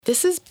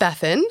This is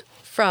Bethan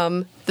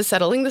from the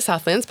Settling the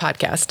Southlands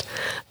podcast.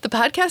 The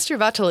podcast you're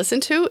about to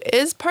listen to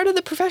is part of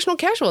the Professional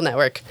Casual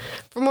Network.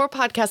 For more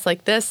podcasts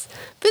like this,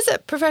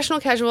 visit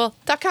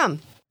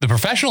professionalcasual.com. The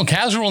Professional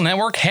Casual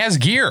Network has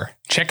gear.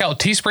 Check out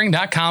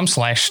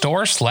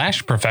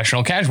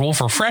teespring.com/store/professionalcasual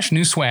for fresh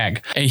new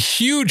swag. A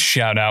huge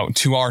shout out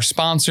to our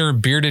sponsor,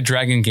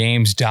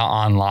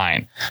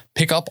 BeardedDragonGames.online.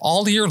 Pick up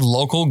all your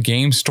local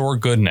game store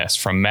goodness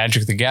from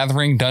Magic the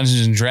Gathering,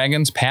 Dungeons &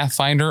 Dragons,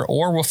 Pathfinder,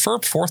 or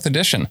WFRP 4th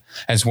Edition,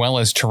 as well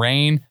as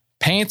terrain,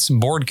 paints,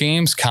 board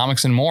games,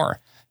 comics, and more.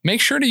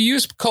 Make sure to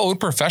use code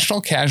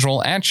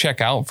PROFessionalCasual at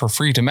checkout for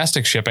free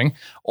domestic shipping,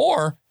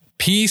 or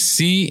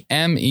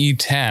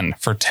PCME10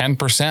 for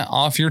 10%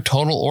 off your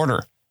total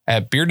order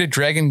at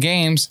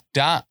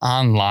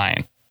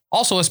BeardedDragonGames.online.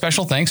 Also, a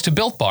special thanks to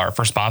Built Bar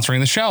for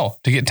sponsoring the show.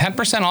 To get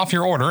 10% off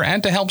your order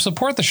and to help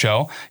support the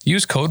show,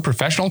 use code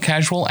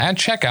PROFessionalCasual at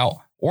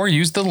checkout or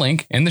use the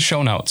link in the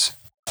show notes.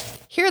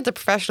 Here at the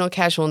Professional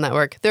Casual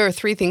Network, there are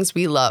three things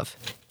we love: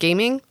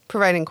 gaming,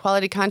 providing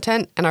quality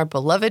content, and our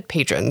beloved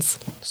patrons.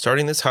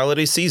 Starting this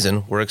holiday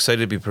season, we're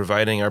excited to be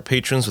providing our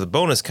patrons with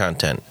bonus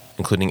content,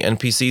 including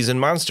NPCs and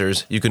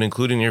monsters you can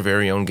include in your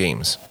very own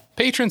games.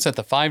 Patrons at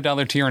the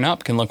 $5 tier and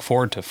up can look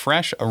forward to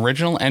fresh,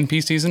 original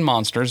NPCs and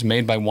monsters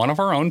made by one of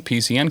our own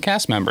PCN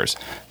cast members.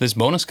 This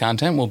bonus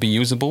content will be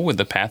usable with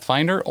the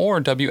Pathfinder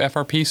or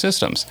WFRP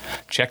systems.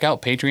 Check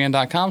out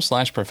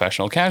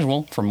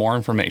patreon.com/professionalcasual for more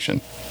information.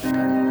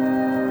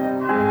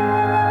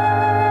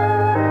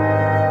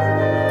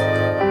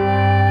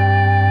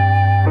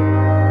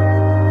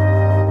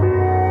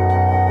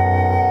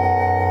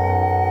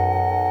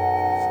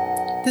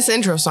 This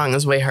intro song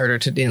is way harder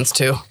to dance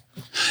to.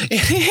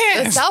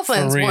 The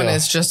Southlands one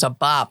is just a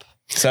bop.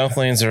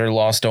 Southlands are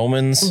Lost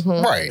Omens.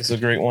 Mm-hmm. Right. It's a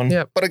great one.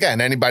 Yep. But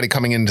again, anybody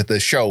coming into the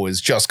show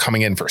is just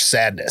coming in for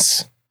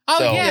sadness. Oh,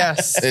 So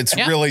Yes. It's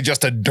really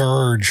just a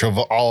dirge of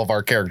all of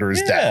our characters'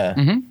 death.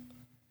 Yeah.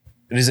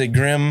 It is a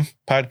grim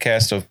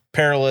podcast of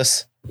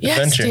perilous Yes,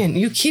 adventure. Dan,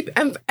 you keep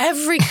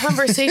every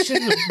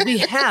conversation we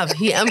have,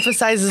 he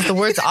emphasizes the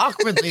words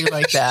awkwardly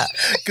like that.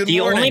 Good The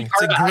only morning.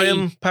 It's a part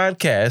grim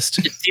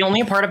podcast. The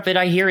only part of it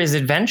I hear is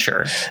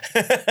adventure.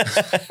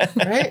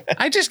 Right?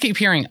 I just keep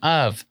hearing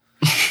of.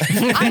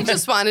 I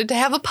just wanted to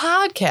have a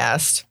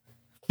podcast.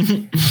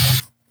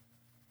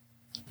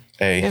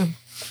 Hey. Yeah.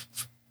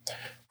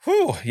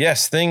 Whew.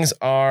 Yes, things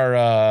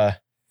are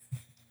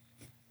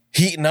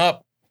heating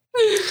up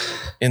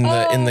in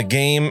the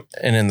game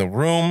and in the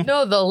room.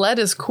 No, the lead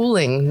is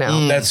cooling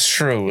now. That's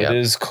true. Yep. It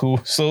is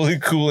slowly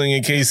cooling,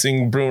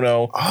 encasing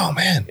Bruno Oh,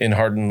 man. in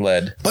hardened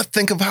lead. But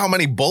think of how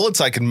many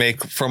bullets I can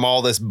make from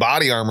all this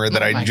body armor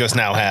that I just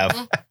now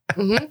have.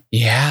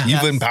 Yeah.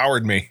 You've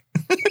empowered me.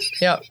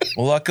 Yep.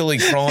 Luckily,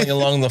 crawling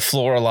along the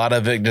floor, a lot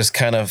of it just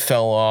kind of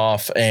fell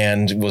off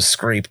and was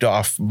scraped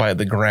off by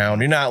the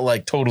ground. You're not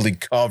like totally He's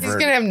covered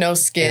gonna have no in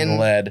skin.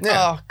 lead.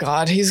 Oh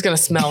God, he's gonna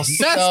smell That's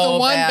so the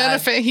one bad.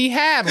 benefit he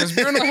had was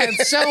Bruno had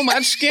so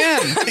much skin.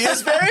 He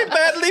is very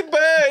badly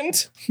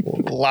burned.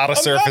 A lot of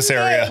surface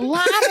area. A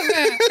lot of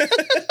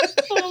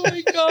it. Oh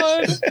my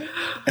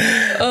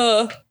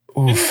God.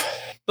 Oof.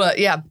 But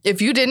yeah,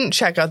 if you didn't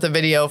check out the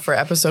video for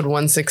episode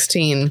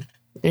 116,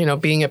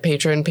 being a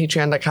patron,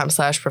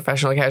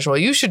 patreon.com/professionalcasual,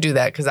 you should do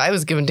that because I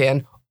was giving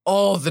Dan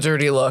all the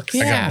dirty looks. I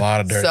got Yeah. a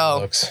lot of dirty So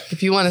looks.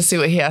 if you want to see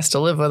what he has to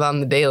live with on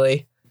the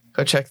daily,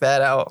 go check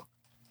that out.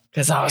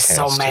 Because I was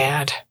so Has to.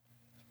 mad.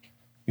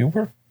 You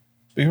were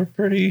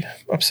pretty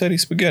upsetty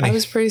spaghetti. I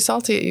was pretty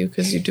salty at you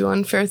because you do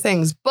unfair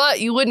things. But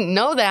you wouldn't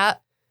know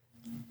that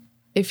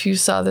if you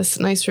saw this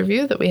nice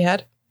review that we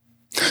had.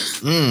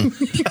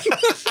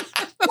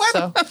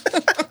 So,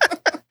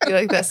 you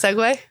like that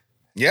segue?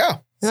 Yeah.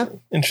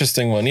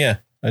 Interesting one. Yeah,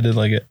 I did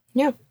like it.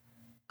 Yeah.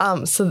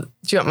 So do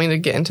you want me to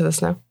get into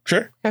this now?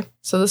 Sure. Okay.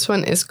 So this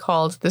one is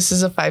called "This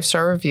is a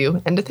 5-star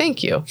review and a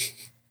thank you."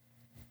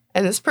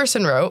 And this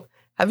person wrote,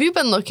 "Have you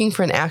been looking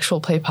for an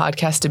actual play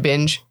podcast to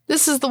binge?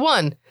 This is the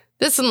one.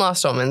 This and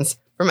Lost Omens.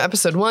 From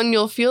episode 1,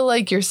 you'll feel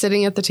like you're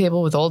sitting at the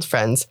table with old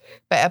friends.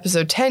 By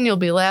episode 10, you'll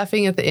be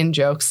laughing at the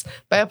in-jokes.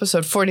 By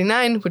episode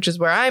 49, which is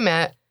where I'm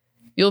at,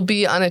 you'll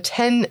be on a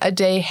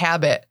 10-a-day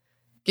habit.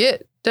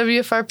 Get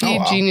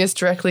WFRP Genius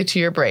directly to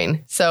your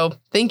brain. So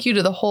thank you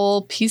to the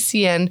whole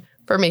PCN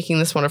for making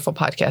this wonderful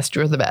podcast.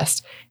 You're the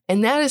best."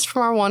 And that is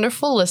from our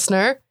wonderful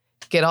listener,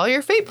 Get All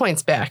Your Fate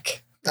Points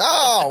Back.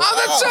 Oh,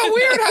 That's so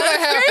weird how that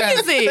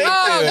happened. Crazy.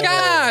 Oh,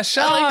 gosh.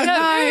 I like that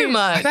nice. very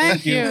much.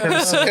 Thank you.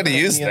 I'm going to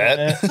use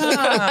that.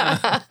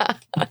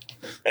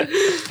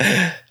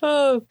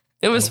 Oh,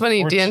 it was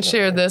funny. Dan Unfortunately.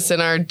 shared this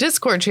in our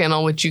Discord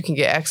channel, which you can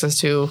get access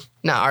to.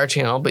 Not our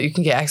channel, but you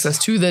can get access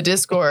to the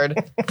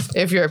Discord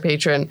if you're a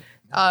patron.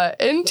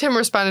 And Tim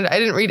responded, "I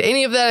didn't read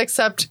any of that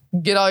except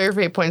get all your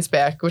fate points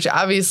back," which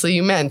obviously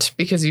you meant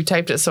because you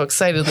typed it so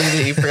excitedly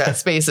that you forgot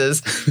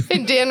spaces.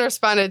 And Dan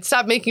responded,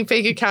 "Stop making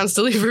fake accounts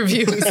to leave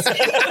reviews."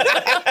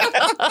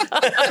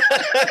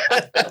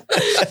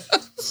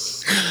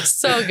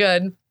 So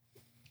good.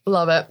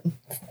 Love it.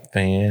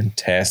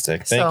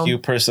 Fantastic. Thank So- you,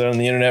 person on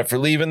the internet, for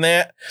leaving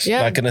that.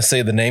 Yeah. Not going to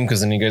say the name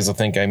because then you guys will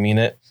think I mean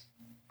it.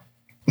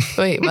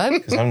 Wait,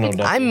 what? I'm no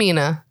duffy. I'm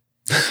Mina.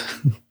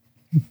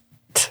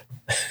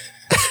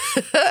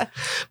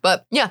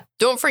 But yeah,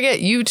 don't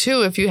forget you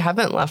too. If you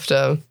haven't left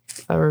a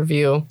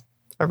review,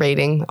 a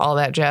rating, all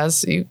that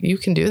jazz, you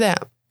can do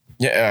that.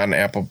 Yeah, on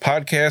Apple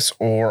Podcasts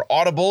or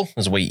Audible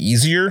is way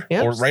easier.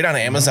 Yep. Or right on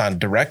Amazon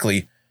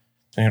directly.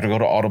 You have to go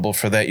to Audible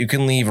for that. You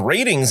can leave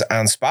ratings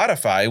on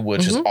Spotify,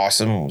 which is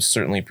awesome. We'll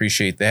certainly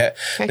appreciate that.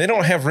 Okay. They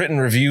don't have written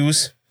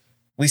reviews,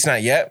 at least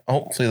not yet.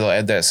 Hopefully they'll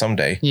add that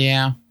someday.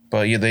 Yeah.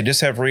 But yeah, they just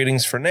have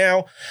ratings for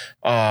now.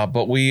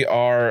 But we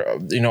are,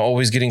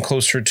 always getting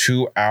closer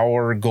to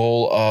our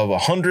goal of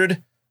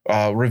 100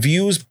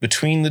 reviews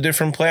between the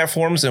different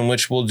platforms, in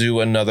which we'll do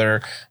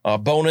another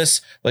bonus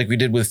like we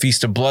did with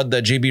Feast of Blood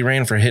that JB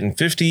ran for hitting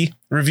 50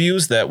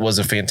 reviews. That was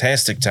a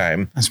fantastic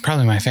time. That's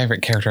probably my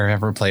favorite character I've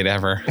ever played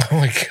ever. Oh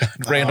my God.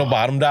 Randall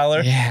Bottom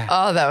Dollar. Yeah.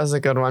 Oh, that was a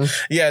good one.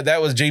 Yeah,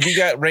 that was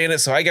JB ran it.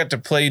 So I got to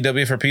play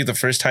WFRP the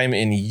first time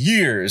in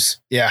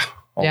years. Yeah.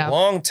 A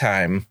long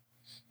time.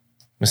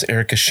 Miss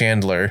Erica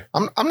Chandler.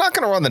 I'm not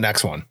going to run the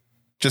next one.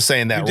 Just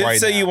saying that You did right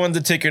say now. you wanted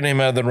to take your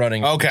name out of the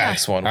running. Okay. For the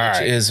next one, All which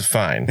right. is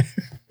fine.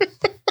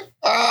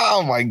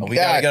 Oh my We gotta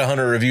God. get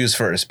 100 reviews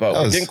first, but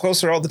we're getting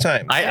closer all the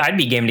time. I'd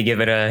be game to give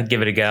it a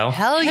go.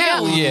 Hell yeah.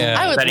 Hell yeah.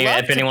 I would If,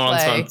 love if anyone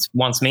to play.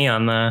 wants me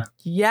on the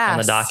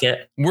Yes.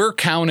 docket. We're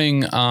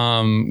counting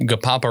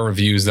Gapapa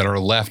reviews that are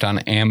left on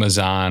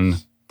Amazon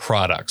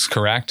products,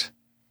 correct?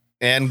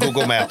 And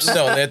Google Maps.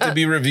 No, they have to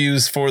be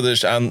reviews for the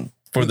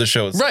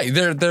shows. Right.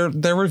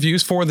 They're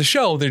reviews for the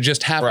show. They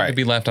just happen to Right.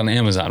 be left on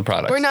Amazon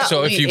products. We're not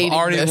so if you've elite-aiding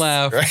already this.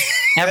 left,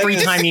 Every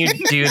time you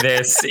do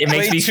this, it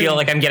makes Way me too- feel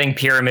like I'm getting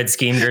pyramid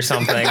schemed or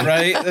something.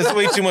 Right? That's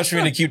way too much for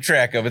me to keep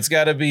track of. It's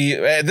got to be,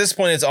 at this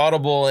point, it's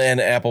Audible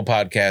and Apple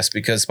Podcasts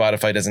because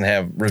Spotify doesn't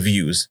have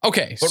reviews.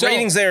 okay. But so,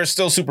 ratings there are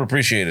still super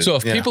appreciated. So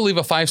if people leave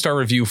a 5-star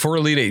review for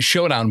Elite 8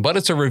 Showdown, but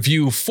it's a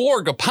review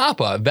for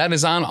Gapapa, that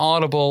is on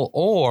Audible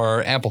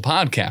or Apple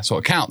Podcasts. So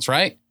it counts,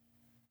 right?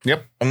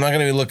 Yep. I'm not going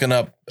to be looking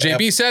up.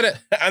 JB said it.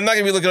 I'm not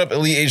going to be looking up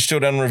Elite Age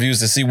Showdown reviews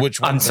to see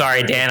which one. I'm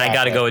sorry, Dan. I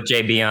got to go with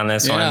JB on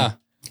this Yeah. one.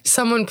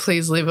 Someone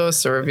please leave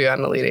us a review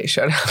on Elite 8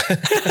 Showdown.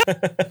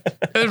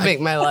 It would make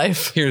my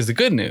life. Here's the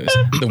good news.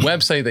 The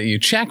website that you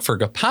check for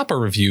Gapapa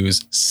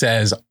reviews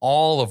says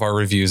all of our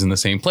reviews in the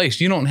same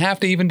place. You don't have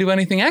to even do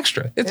anything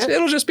extra.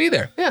 It'll just be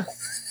there. Yeah.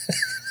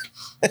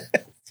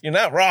 You're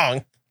not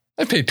wrong.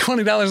 I paid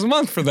 $20 a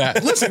month for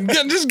that. Listen,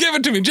 just give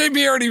it to me.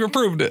 JB already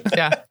approved it.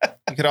 Yeah.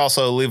 You could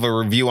also leave a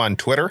review on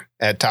Twitter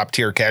at Top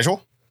Tier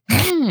Casual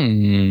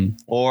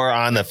or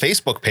on the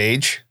Facebook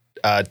page,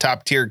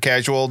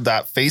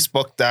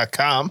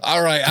 toptiercasual.facebook.com.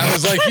 All right. I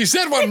was like, you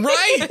said one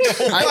right.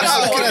 I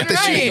was looking at the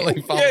sheet.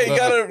 Really followed Yeah, you up.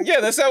 gotta. Yeah,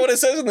 that's not what it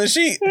says on the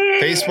sheet.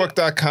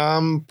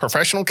 Facebook.com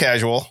professional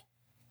casual.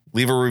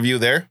 Leave a review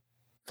there.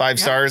 5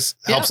 stars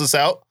helps us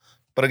out.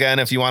 But again,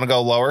 if you want to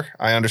go lower,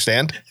 I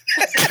understand.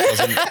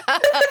 Doesn't-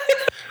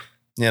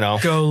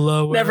 Go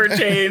lower. Never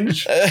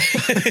change. Oh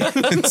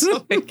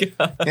my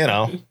God.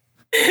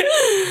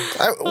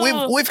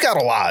 we've got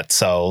a lot,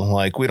 so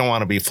like we don't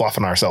want to be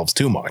fluffing ourselves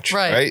too much,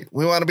 Right.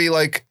 We want to be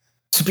like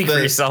Speak the, for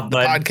yourself, the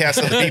bud.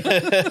 podcast of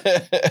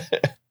the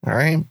people. All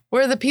right.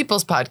 We're the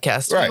people's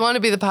podcast. Right. We want to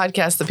be the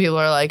podcast that people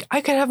are like, I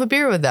could have a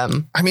beer with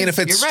them. I mean, if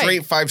it's You're right.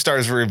 straight 5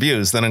 stars for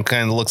reviews, then it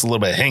kind of looks a little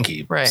bit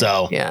hanky. Right.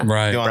 So yeah. you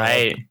Right. want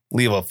Right. to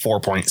leave a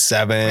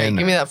 4.7. Right.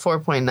 Give me that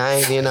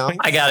 4.9,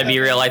 I got to be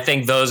real. I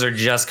think those are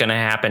just going to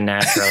happen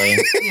naturally.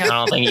 I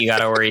don't think you got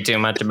to worry too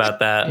much about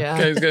that.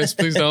 Yeah. Guys,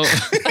 please don't.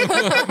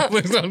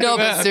 Please don't No, do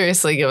but that.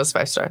 seriously, give us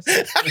 5 stars.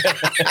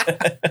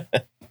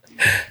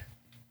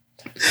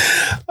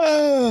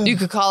 You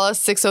could call us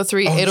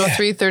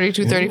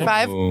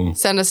 603-803-3235. Ooh.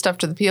 Send us stuff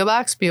to the P.O.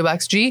 Box, P.O.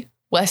 Box G,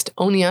 West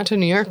Oneonta,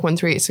 New York,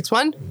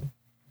 13861.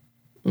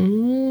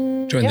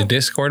 Join the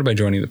Discord by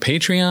joining the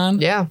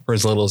Patreon. Yeah. For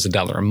as little as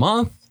 $1 a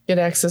month. Get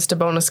access to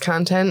bonus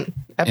content,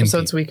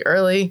 episodes a week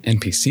early,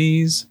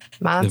 NPCs.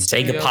 mods.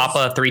 Take a videos,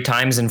 papa 3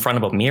 times in front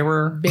of a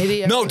mirror.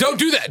 video. No, don't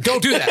do that. Don't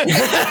do that.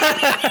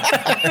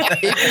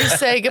 If you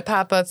say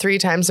Papa 3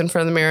 times in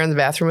front of the mirror in the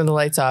bathroom with the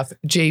lights off,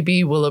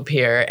 JB will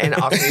appear and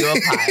offer you a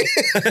pie.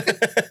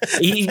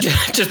 He's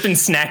just been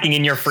snacking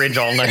in your fridge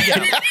all night.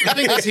 The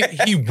thing is,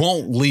 he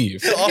won't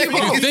leave.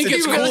 You think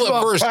it's He cool really at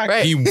won't. first.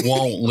 Right. He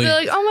won't leave. You're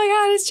like, oh my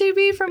God, it's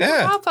JB from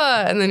Yeah.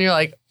 Papa. And then you're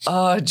like,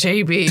 oh,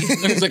 JB.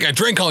 He's like, I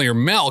drank all your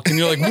milk. And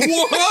you're like,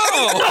 whoa.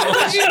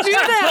 How did you do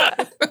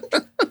that?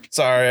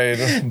 Sorry, I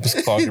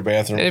just clogged your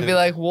bathroom. And it'd be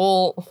like,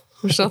 well,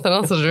 there's nothing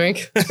else to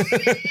drink.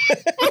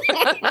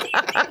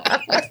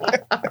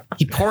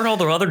 He poured all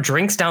the other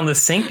drinks down the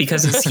sink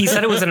because he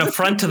said it was an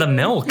affront to the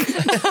milk.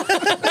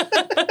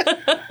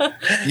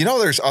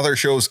 There's other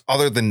shows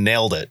other than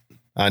Nailed It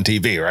on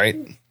TV, right?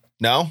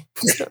 No?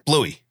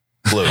 Bluey.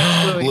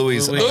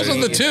 Bluey's. Those are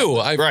the two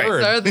I've Right.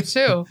 heard. Those are the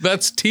two.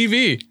 That's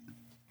TV.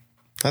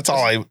 That's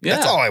all I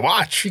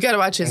watch. You got to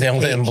watch Is It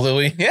Nailed it and Cake.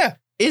 Bluey. Yeah.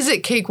 Is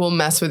It Cake will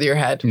mess with your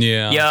head.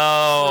 Yeah.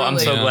 Yo, I'm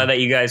so Yeah. glad that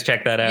you guys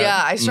checked that out.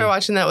 Yeah, I started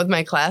watching that with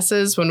my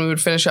classes when we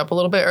would finish up a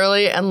little bit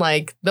early. And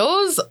like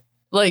those,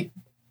 like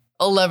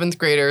 11th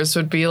graders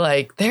would be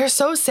like, they're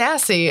so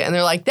sassy. And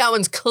they're like, that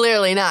one's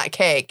clearly not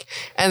cake.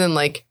 And then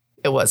like,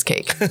 it was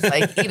cake. It's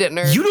like, eat it,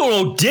 nerd. You don't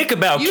know dick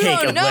about You cake,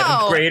 don't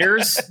 11th know.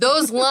 graders.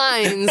 Those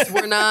lines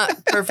were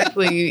not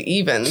perfectly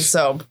even.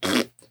 So,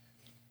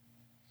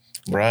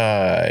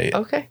 Right.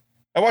 okay.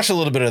 I watched a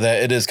little bit of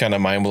that. It is kind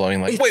of mind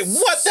blowing. Like, It's wait,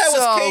 what? That so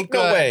was cake? No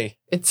good. way.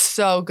 It's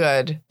so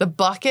good. The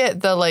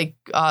bucket, the like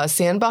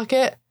sand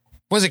bucket,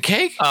 Was it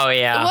cake? Oh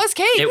yeah, it was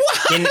cake.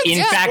 In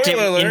Yeah. fact,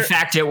 Spoiler alert. in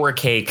fact, it were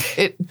cake.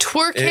 It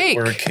twerk cake.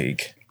 It were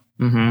cake.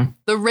 Mm-hmm.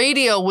 The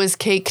radio was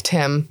cake,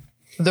 Tim.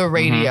 The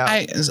radio.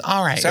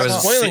 All right. Stop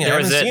spoiling it. I There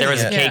was haven't seen there it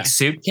was a yet. cake Yeah.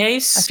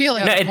 suitcase. I feel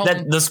like No, I'm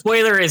pulling- the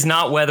spoiler is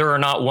not whether or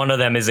not one of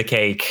them is a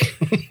cake,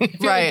 I feel like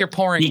Right. you're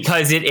pouring.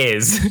 because it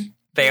is.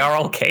 They are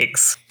all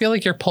cakes. I feel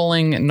like you're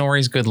pulling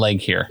Nori's good leg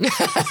here.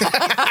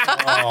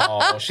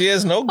 Oh, she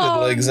has no good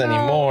Oh, legs no.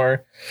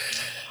 anymore.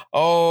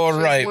 All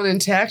right. One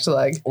intact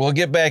leg. We'll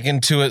get back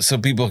into it so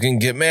people can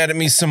get mad at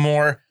me some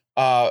more.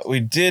 We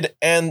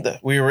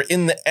were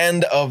in the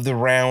end of the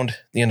round,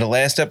 the end of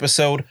last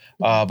episode.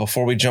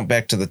 Before we jump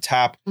back to the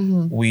top,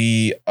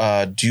 we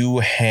do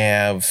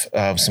have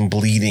some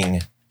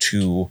bleeding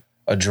to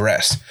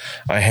address.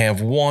 I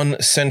have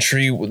one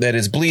sentry that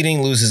is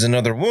bleeding, loses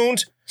another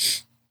wound,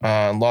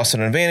 lost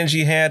an advantage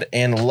he had,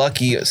 and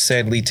Lucky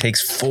sadly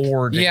takes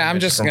 4 damage. Yeah, I'm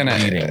just from going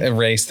bleeding. to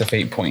erase the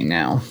fate point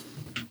now.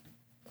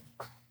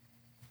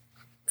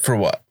 For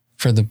what?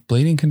 For the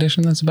bleeding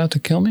condition that's about to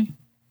kill me?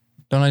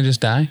 Don't I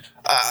just die?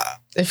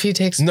 If he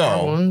takes 4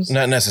 No, wounds.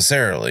 not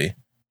necessarily.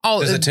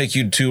 Oh, Does it take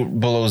you to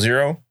below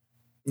 0?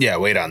 Yeah,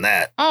 wait on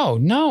that. oh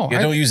no.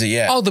 Yeah, don't use it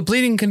yet. Oh, the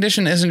bleeding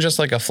condition isn't just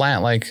like a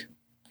flat, like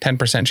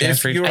 10% chance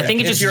for you're- I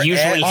think it if just you're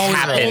usually at-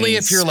 happens. only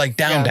if you're like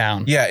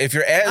down. Yeah, if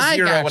you're at I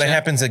 0 when gotcha. it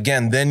happens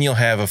again, then you'll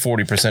have a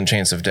 40%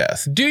 chance of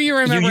death. Do you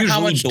remember how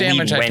usually much bleed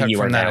damage I when took you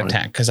from are that down.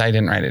 attack? Because I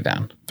didn't write it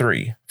down.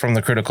 3 from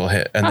the critical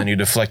hit, and then you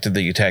deflected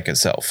the attack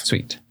itself.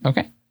 Sweet.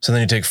 Okay. So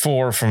then you take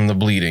 4 from the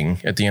bleeding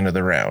at the end of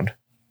the round.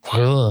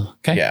 Ugh.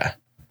 Okay. Yeah,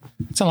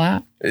 It's a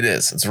lot. it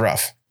is. It's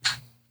rough.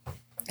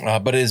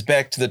 But it is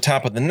back to the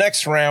top of the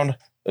next round.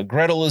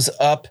 Gretel is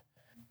up,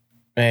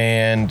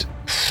 and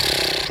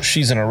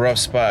she's in a rough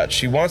spot.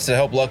 She wants to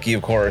help Lucky,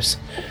 of course.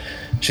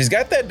 She's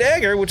got that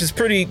dagger, which is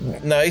pretty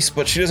nice,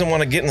 but she doesn't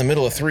want to get in the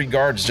middle of 3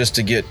 guards just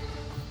to get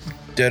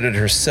deaded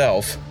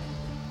herself.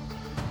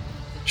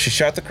 She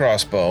shot the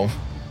crossbow.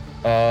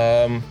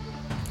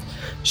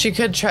 She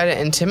could try to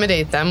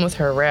intimidate them with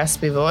her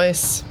raspy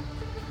voice.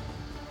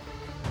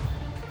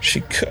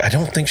 She could. I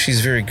don't think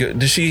she's very good.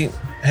 Does she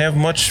have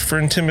much for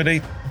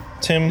intimidate,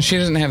 Tim? She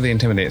doesn't have the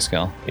intimidate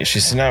skill. Yeah,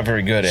 she's not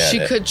very good at She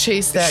it. could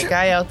chase that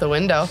guy out the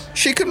window.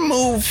 She could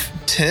move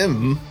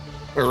Tim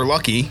or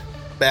Lucky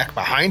back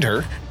behind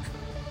her,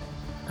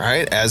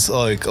 right? As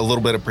like a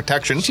little bit of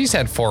protection, She's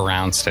had 4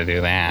 rounds to do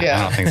that. Yeah.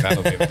 I don't think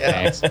that'll be the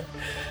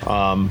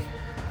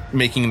case.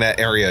 making that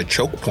area a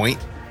choke point.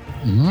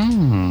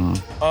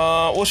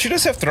 Well, she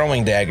does have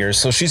throwing daggers,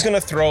 so she's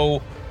gonna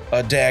throw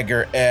a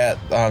dagger at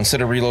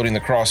instead of reloading the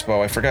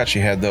crossbow. I forgot she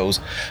had those.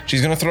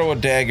 She's gonna throw a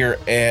dagger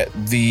at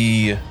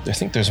the. I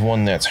think there's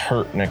one that's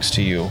hurt next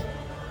to you.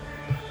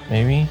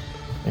 Maybe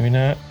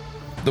not.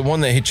 The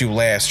one that hit you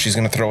last. She's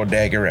gonna throw a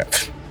dagger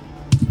at.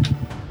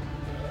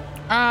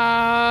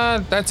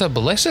 That's a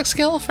ballistic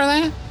skill for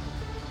that?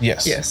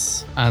 Yes.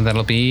 Yes.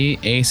 That'll be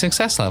a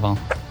success level.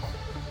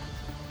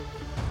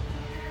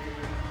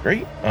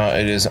 Great.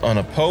 It is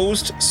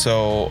unopposed,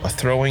 so a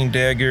throwing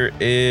dagger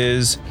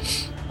is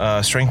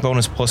strength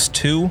bonus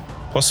 +2,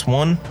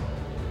 +1.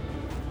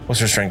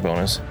 What's her strength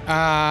bonus?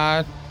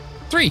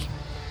 3.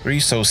 3,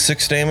 so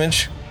 6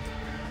 damage.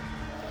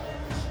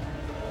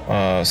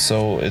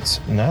 So it's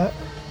not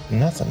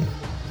nothing.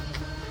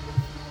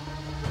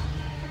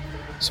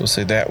 So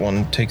say that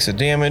one takes a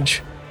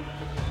damage.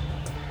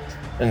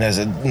 And as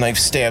a knife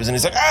stabs, and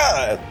he's like,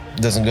 ah!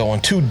 It doesn't go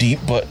in too deep,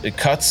 but it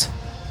cuts.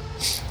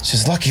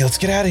 She's Lucky, let's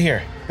get out of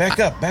here. Back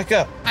up, back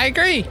up. I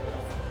agree.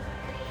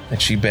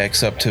 And she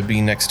backs up to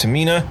be next to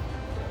Mina.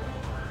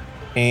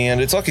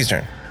 And it's Lucky's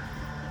turn.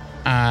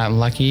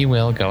 Lucky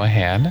will go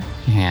ahead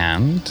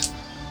and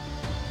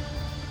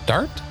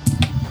dart.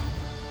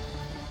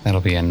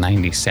 That'll be a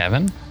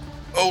 97.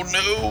 Oh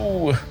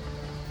no!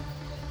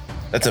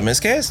 That's a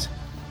miscast?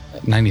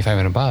 95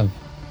 and above.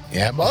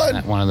 Yeah, bud.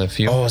 Not one of the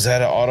few. Oh, is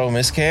that an auto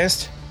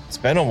miscast? It's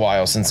been a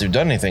while since you've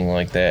done anything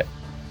like that.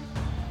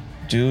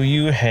 Do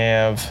you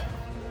have...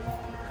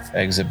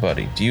 Exit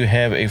buddy. Do you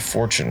have a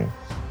fortune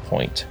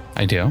point?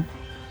 I do.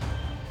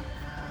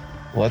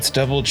 Let's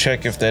double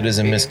check if that is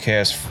a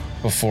miscast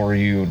before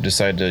you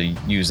decide to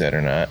use that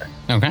or not.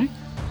 Okay.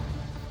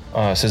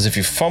 It says if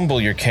you fumble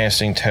your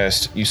casting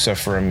test, you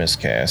suffer a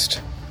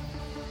miscast.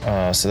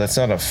 So that's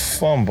not a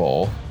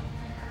fumble.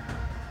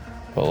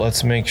 But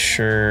let's make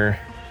sure...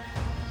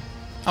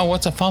 Oh,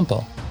 what's a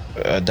fumble?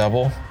 A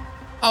double?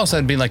 Oh, so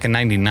it'd be like a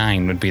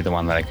 99 would be the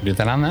one that I could do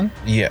that on then?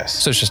 Yes.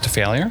 So it's just a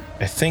failure?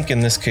 I think in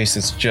this case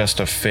it's just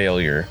a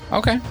failure.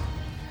 Okay.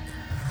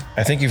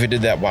 I think if you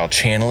did that while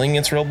channeling,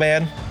 it's real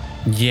bad.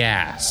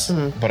 Yes.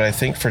 But I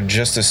think for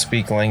just to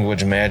speak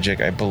language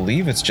magic, I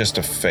believe it's just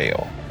a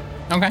fail.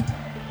 Okay.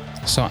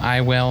 So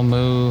I will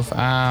move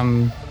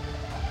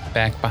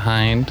back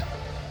behind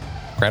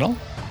Gretel.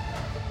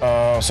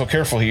 So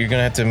careful here. You're going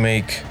to have to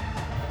make...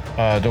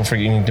 don't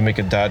forget, you need to make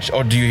a dodge.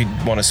 Oh, do you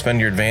want to spend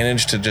your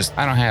advantage to just...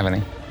 I don't have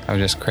any. I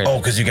was just critical. Oh,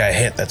 because you got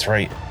hit. That's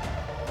right.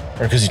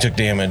 Or because you took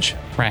damage.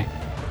 Right.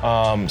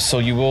 So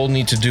you will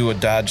need to do a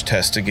dodge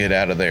test to get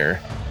out of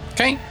there.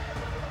 Okay.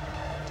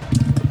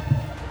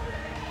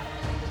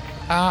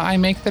 I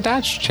make the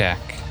dodge check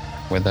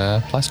with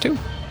a +2.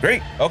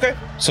 Great. Okay.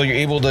 So you're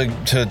able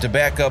to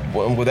back up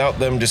without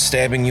them just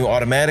stabbing you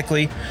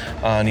automatically.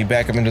 And you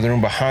back up into the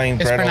room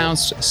behind It's Gretel.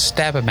 pronounced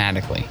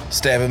stabomatically.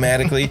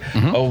 Stabomatically.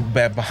 Oh,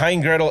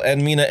 behind Gretel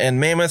and Mina and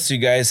Mammoth. So you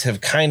guys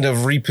have kind of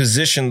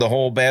repositioned the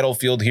whole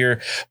battlefield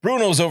here.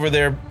 Bruno's over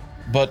there,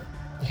 but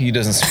he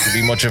doesn't seem to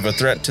be much of a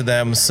threat to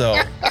them.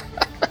 So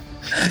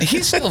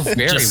He's still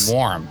very Just-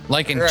 warm.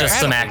 Like Just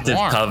some incredibly active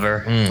warm.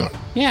 cover.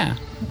 Yeah.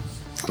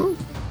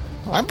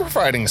 I'm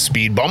providing a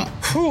speed bump.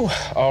 whew,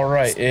 all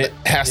right. It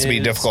Has to be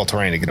is difficult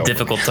terrain to get over.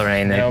 Difficult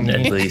terrain now at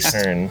Mina's least.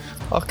 turn.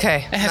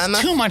 Okay. It has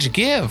Mammoth. too much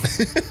give,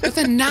 but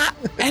then not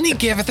any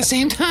give at the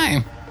same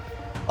time.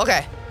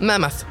 Okay,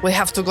 Mammoth, we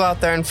have to go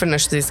out there and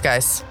finish these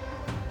guys.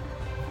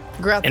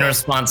 Gretel. In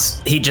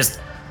response, he just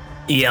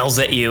yells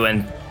at you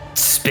and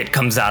spit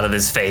comes out of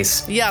his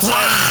face. Yes,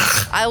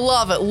 I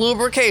love it.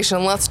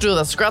 Lubrication. Let's do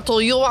this.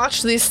 Gretel, you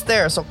watch these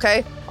stairs,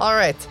 okay? All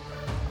right.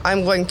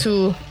 I'm going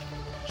to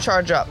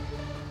charge up.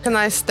 Can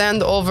I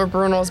stand over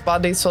Bruno's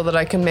body so that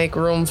I can make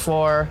room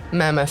for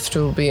Mammoth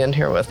to be in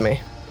here with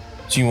me?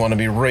 So you want to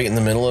be right in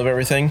the middle of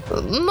everything?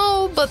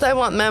 No, but I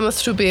want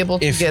Mammoth to be able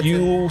to If get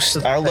you, to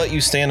the I'll thing. let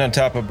you stand on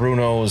top of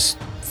Bruno's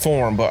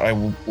form, but I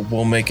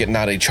will make it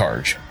not a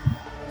charge.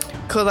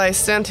 Could I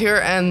stand here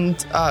and,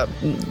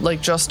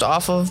 like, just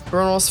off of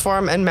Bruno's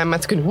form and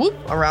Mammoth can whoop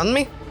around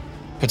me?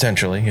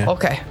 Potentially, yeah.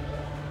 Okay.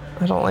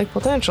 I don't like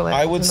potentially.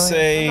 I would don't know.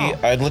 say No.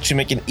 I'd let you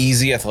make an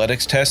easy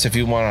athletics test if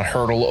you want to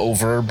hurdle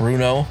over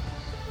Bruno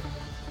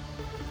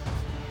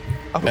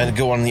and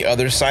go on the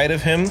other side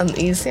of him. An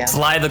easy.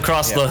 Slide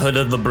across the hood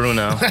of the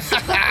Bruno.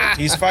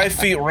 He's 5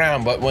 feet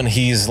round, but when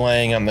he's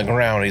laying on the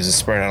ground, he's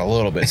spread out a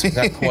little bit. So he's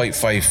not quite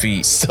 5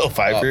 feet. Still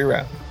 5 free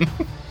round.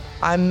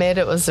 I made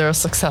it with 0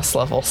 success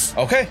levels.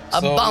 Okay. I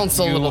so bounce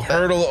a you little bit.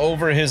 hurdle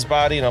over his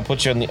body, and I'll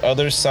put you on the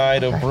other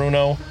side of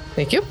Bruno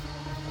Thank you.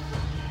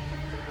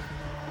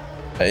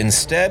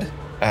 instead.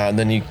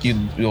 Then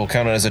you'll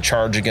count it as a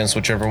charge against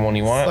whichever one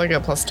you So I want.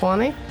 get plus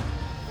 20,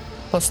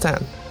 plus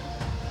 10.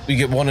 You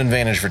get one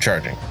advantage for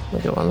charging. I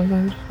get one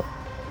advantage.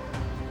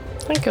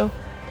 Thank you.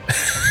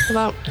 For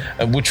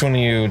that. Which one are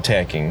you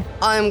attacking?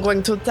 I'm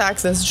going to attack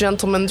this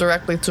gentleman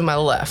directly to my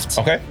left.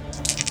 Okay.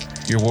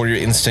 Your warrior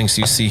instincts,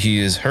 you see he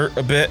is hurt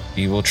a bit.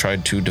 He will try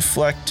to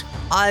deflect.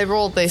 I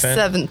rolled a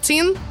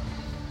 17,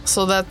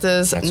 so that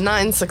is That's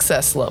 9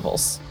 success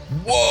levels.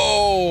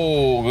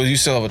 Whoa! Well, you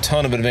still have a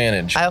ton of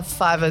advantage. I have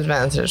 5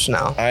 advantage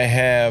now. I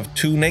have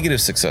 2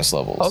 negative success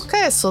levels.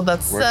 Okay, so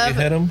that's Where do you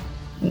 7. hit him?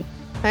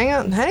 Hang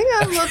on.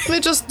 Let me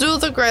just do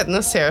the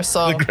greatness here.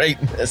 So The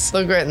greatness.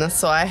 the greatness.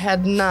 So I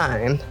had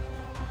 9.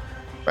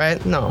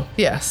 Right? No.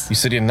 Yes. You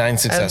said you had 9 I had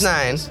success 9.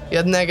 levels. You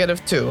had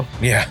negative 2.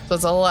 Yeah. So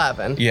it's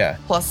 11. Yeah.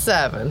 Plus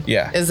 7.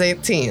 Yeah. Is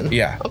 18.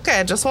 Yeah.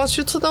 Okay, I just want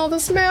you to know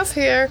this math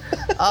here.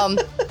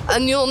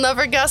 And you'll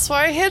never guess where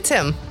I hit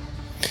him.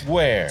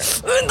 Where?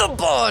 In the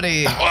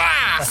body.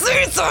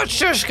 Caesar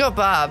shish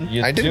kebab.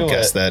 You I didn't do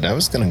guess it. that. I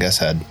was going to guess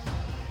head.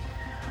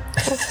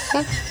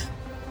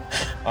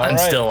 All I'm right.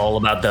 still all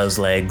about those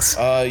legs.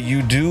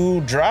 You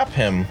do drop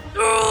him.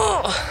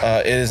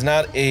 It is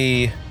not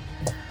a.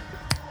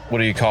 What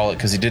do you call it?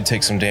 Because he did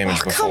take some damage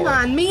Oh, before. come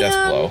on, man.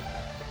 Death blow.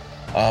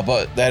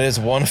 But that is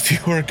one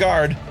fewer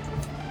guard.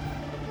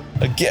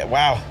 Again,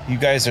 wow, you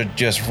guys are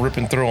just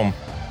ripping through them.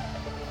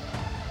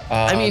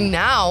 I mean,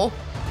 now All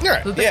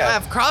right. that they yeah.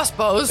 have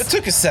crossbows. It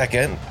took a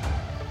second,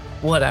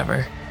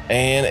 Whatever.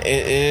 and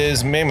it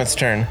is Mammoth's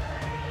turn.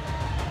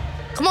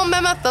 Come on,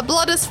 Mammoth. The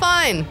blood is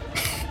fine.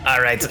 All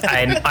right,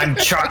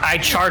 I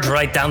charge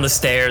right down the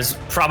stairs,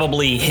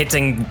 probably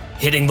hitting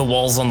the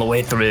walls on the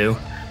way through.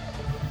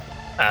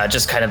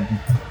 Just kind of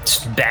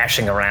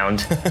bashing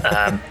around.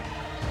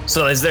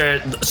 So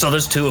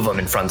there's 2 of them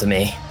in front of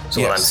me. That's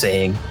what I'm Yes.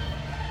 seeing.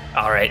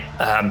 All right.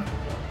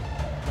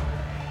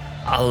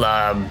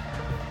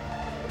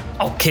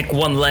 I'll kick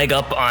one leg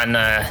up on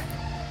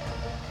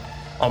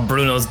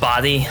Bruno's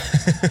body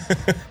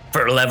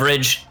for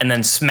leverage, and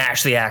then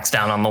smash the axe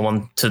down on the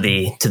one to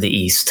the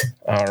east.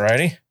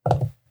 Alrighty.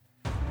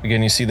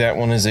 Again, you see that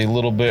one is a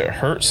little bit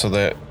hurt, so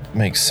that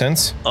makes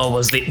sense. Oh,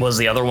 was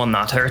the other one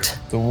not hurt?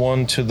 The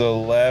one to the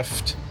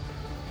left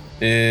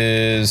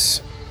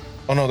is.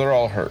 Oh no, they're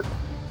all hurt.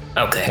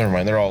 Okay. Never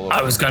mind, they're all over.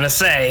 I was gonna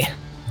say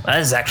that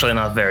is actually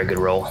not a very good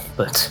roll,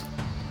 but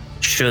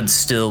should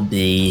still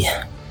be.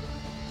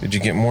 Did you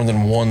get more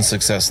than 1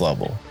 success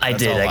level? I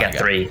That's did. all I got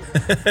 3.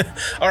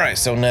 All right,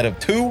 so net of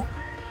 2.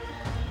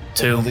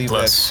 2 I believe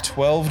plus. that's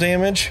 12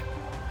 damage.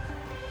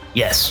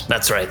 Yes,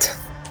 that's right.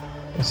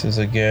 This is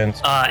again.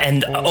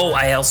 And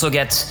I also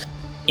get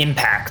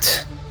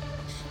impact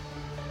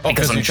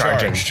because I'm you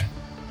charging. charged.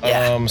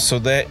 Yeah. So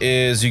that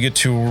is, you get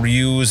to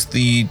use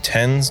the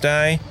 10s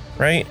die,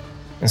 right?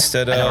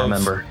 Instead of I don't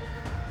remember.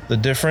 the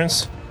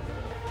difference.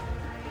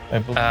 I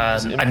believe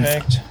it's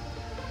impact.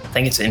 I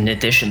think it's in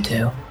addition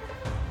to.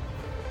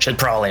 Should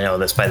probably know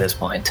this by this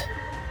point.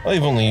 Well,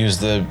 you've only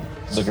used the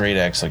great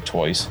axe like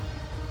twice.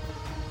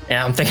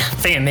 Yeah, I'm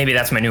thinking maybe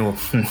that's my new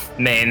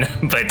main,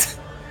 but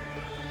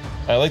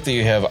I like that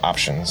you have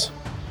options.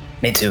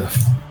 me too.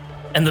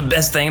 And the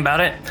best thing about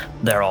it,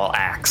 they're all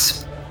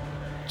axe.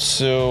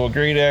 So a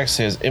great axe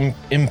has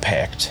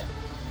impact.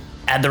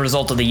 Add the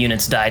result of the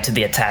unit's die to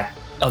the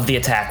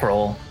attack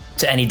roll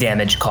to any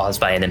damage caused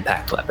by an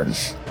impact weapon.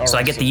 So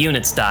I get the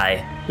unit's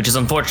die, which is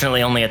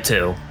unfortunately only a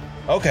 2.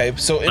 Okay,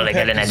 so But I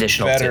get impact an is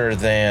additional better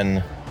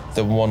than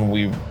the one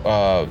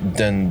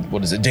then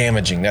what is it?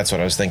 Damaging. That's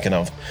what I was thinking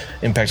of.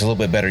 Impact's a little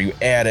bit better. You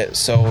add it,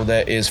 so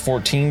that is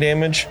 14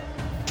 damage,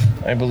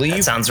 I believe.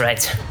 That sounds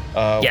right.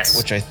 Yes.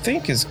 Which I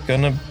think is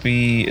gonna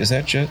be. Is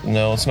that just?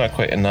 No, it's not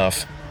quite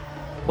enough.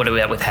 What are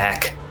we at with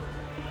hack?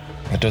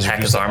 It does Hack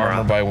reduce his the armor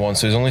armor up. by 1,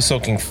 so he's only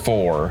soaking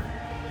 4.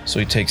 So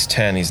he takes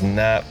 10. He's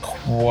not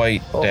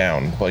quite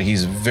down, but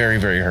he's very,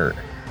 very hurt.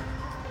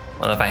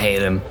 What if I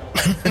hate him?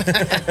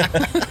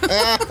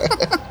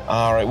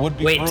 All right, would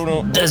be Wait,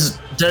 Bruno.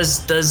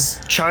 does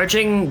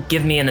charging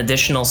give me an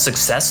additional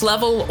success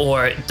level,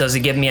 or does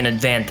it give me an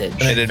advantage?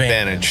 An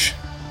advantage.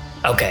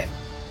 Okay,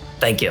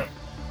 thank you.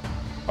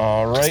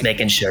 All Just right.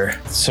 making sure.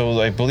 So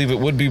I believe it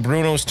would be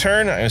Bruno's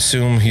turn. I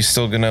assume he's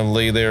still gonna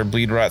lay there,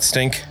 bleed, rot,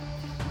 stink.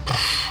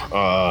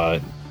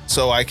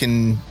 So I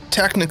can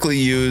technically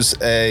use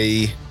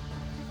a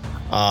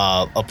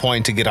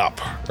point to get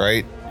up,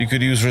 right? You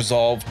could use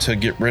resolve to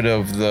get rid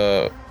of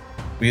the.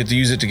 We have to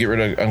use it to get rid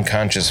of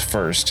unconscious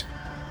first.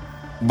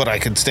 But I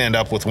could stand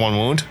up with 1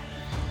 wound.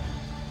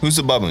 Who's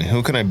above me?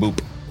 Who can I boop?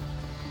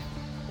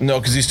 No,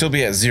 because you still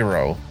be at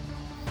 0.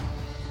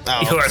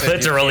 Oh, You are so you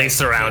literally can't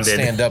surrounded.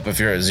 Stand up if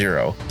you're at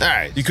 0. all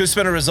right. You could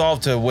spend a resolve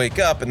to wake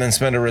up, and then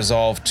spend a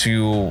resolve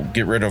to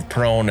get rid of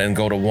prone and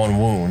go to 1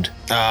 wound.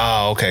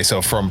 Oh, okay.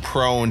 So from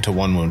prone to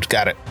 1 wound.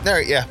 Got it. All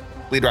right. Yeah.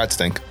 Bleed, rot,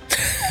 stink.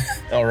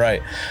 All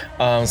right.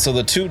 So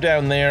the 2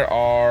 down there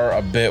are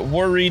a bit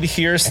worried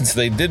here since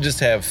they did just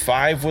have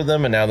 5 with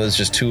them, and now there's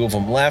just 2 of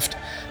them left.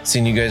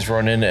 Seeing you guys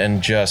run in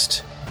and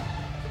just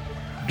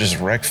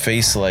wreck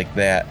face like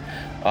that.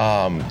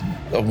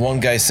 One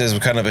guy says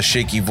with kind of a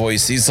shaky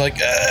voice, he's like,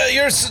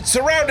 "You're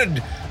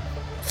surrounded.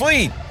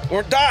 Flee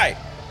or die."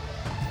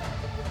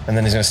 And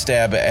then he's gonna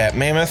stab at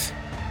Mammoth.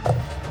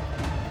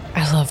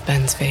 I love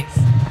Ben's face.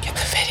 Get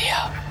the video.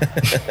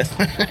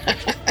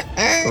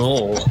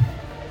 Oh,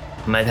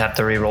 might have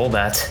to re-roll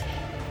that.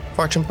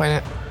 Fortune point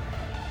it.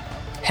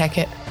 Heck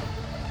it.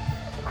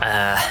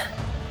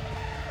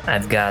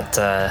 I've got.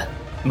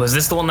 Was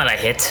this the one that I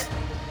hit?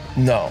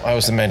 No, I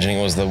was imagining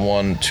it was the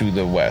one to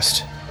the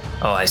west.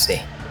 Oh, I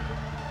see.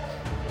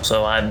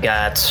 So I've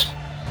got.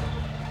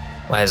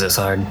 Why is this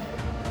hard?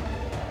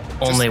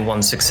 Only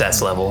 1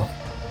 success level.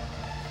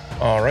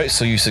 All right,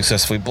 so you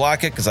successfully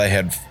block it because I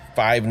had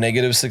 5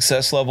 negative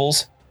success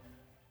levels.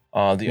 The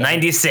other-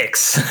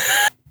 96.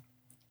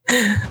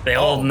 They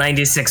all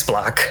 96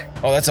 block.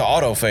 Oh, that's an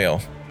auto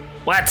fail.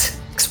 What?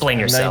 Explain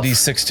yourself.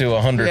 96 to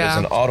 100 Yeah. is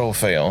an auto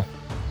fail.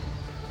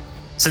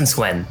 Since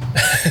when?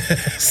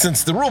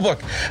 Since the rulebook.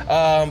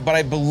 But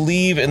I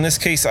believe in this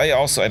case, I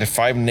had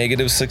 5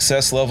 negative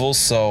success levels,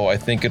 so I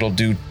think it'll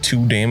do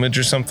 2 damage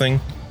or something.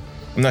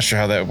 I'm not sure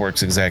how that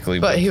works exactly,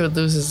 But he would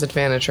lose his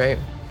advantage, right?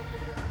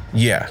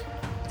 yeah.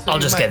 I'll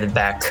just get it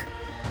back.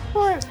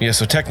 Yeah,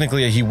 so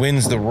technically he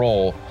wins the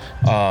roll.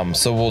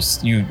 So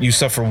you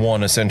suffer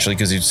 1 essentially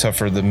because you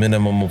suffer the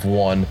minimum of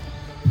 1.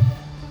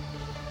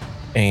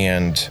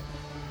 And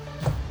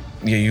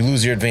yeah, you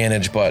lose your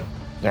advantage, but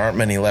there aren't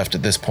many left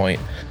at this point.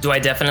 Do I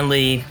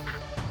definitely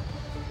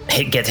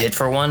get hit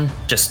for 1?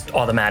 Just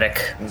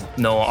automatic,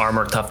 no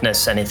armor,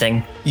 toughness,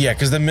 anything? Yeah,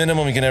 because the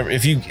minimum you can ever,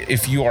 if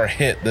you are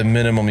hit, the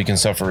minimum you can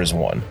suffer is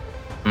 1.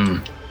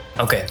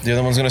 Okay. The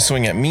other one's gonna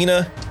swing at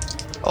Mina.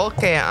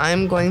 Okay,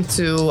 I'm going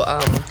to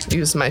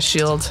use my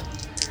shield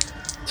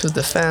to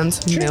defend.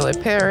 Melee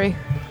parry.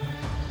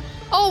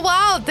 Oh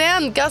wow,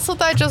 Dan, guess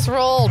what I just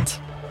rolled?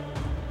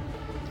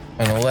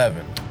 An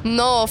 11.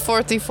 No,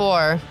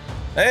 44.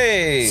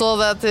 Hey! So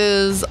that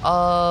is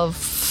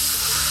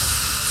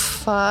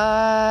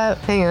 5.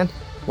 Hang on.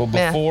 Well,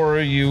 Yeah. before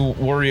you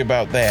worry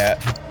about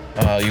that,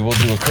 you will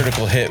do a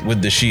critical hit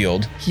with the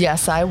shield.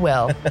 Yes, I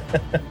will.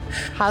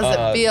 How's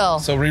it feel?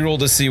 So reroll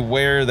to see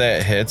where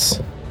that hits.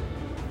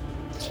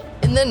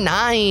 In the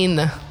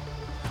 9.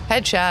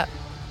 Headshot.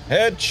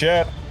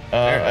 Headshot.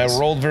 I Nice.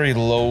 rolled very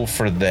low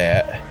for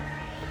that.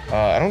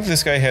 I don't think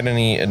this guy had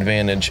any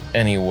advantage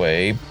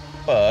anyway,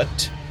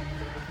 but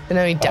I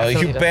know he definitely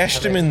you doesn't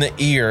bashed have him it. in the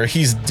ear.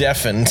 He's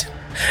deafened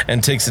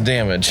and takes the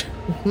damage.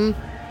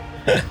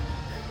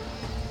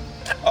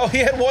 Oh, he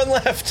had 1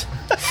 left.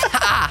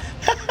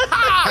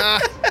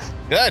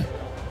 Good.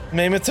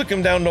 Mammoth took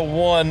him down to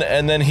 1,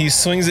 and then he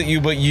swings at you,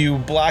 but you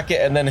block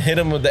it and then hit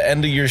him with the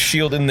end of your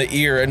shield in the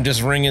ear and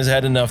just ring his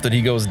head enough that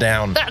he goes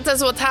down. That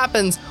is what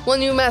happens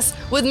when you mess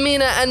with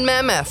Mina and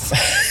Mammoth.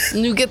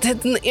 You get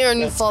hit in the ear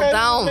and you fall Kind of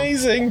down.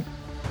 amazing.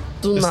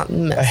 Do not I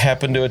mess.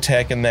 happen to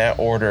attack in that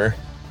order.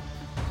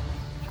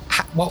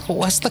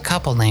 What's the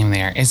couple name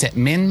there? Is it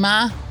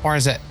Minma or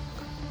is it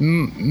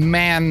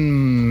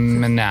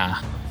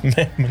Manmana?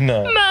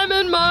 No.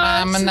 Mammon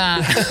Mars.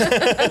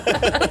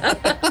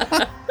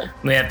 Manmana.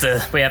 We have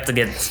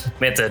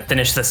to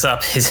finish this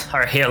up.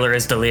 Our healer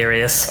is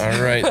delirious.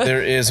 All right,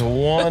 there is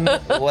one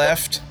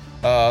left.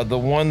 The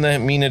one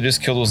that Mina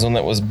just killed was the one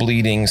that was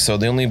bleeding, so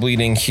the only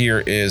bleeding here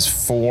is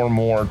 4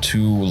 more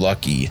to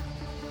Lucky.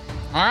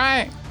 All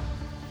right.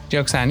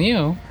 Joke's on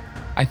you.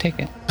 I take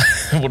it.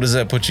 What does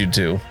that put you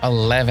to?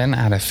 11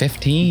 out of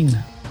 15.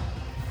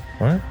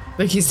 What?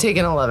 Like he's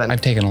taking 11.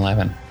 I've taken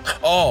 11.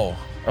 Oh,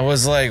 I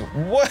was like,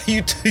 what?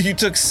 You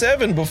took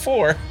 7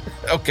 before.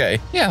 Okay.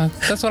 Yeah,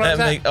 that's what I was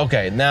at.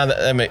 Okay, now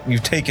that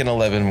you've taken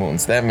 11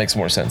 wounds. That makes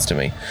more sense to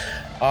me.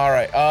 All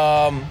right.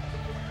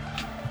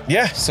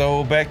 Yeah,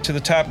 so back to the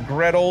top.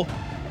 Gretel.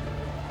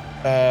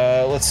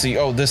 Let's see.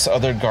 Oh, this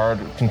other guard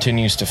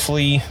continues to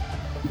flee.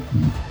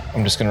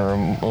 I'm just gonna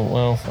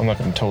I'm not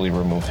gonna totally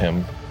remove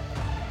him,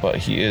 but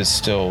he is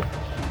still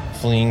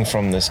fleeing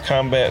from this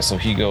combat, so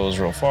he goes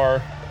real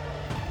far.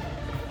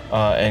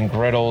 And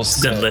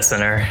Gretel's Good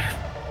listener.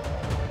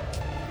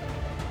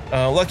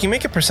 Lucky,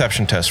 make a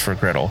perception test for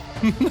Gretel.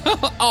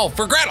 Oh,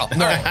 for Gretel.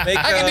 No, All right. make,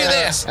 I can do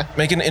this.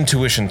 Make an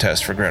intuition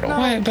test for Gretel.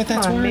 Why? But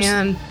that's Come on, worse.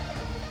 man.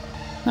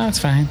 No, it's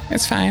fine.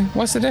 It's fine.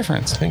 What's the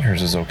difference? I think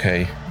hers is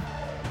okay.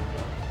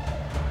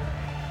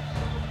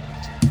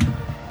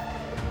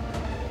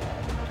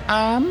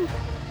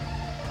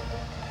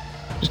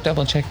 Just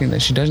double checking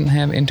that she doesn't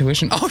have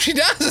intuition. Oh, she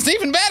does. It's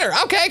even better.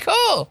 Okay,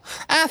 cool.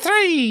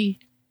 3.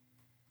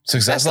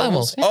 Success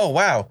levels? Yeah. Oh,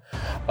 wow.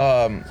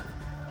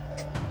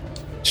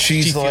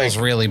 She's She like, feels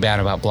really bad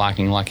about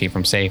blocking Lucky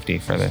from safety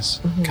for this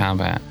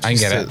combat. I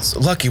get it. says,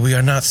 Lucky, we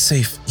are not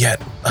safe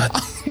yet.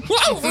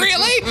 Whoa,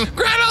 really?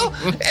 Gretel?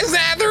 Is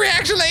that the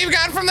reaction that you've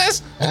got from this?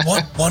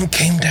 One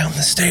came down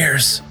the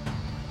stairs,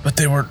 but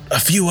there were a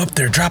few up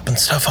there dropping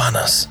stuff on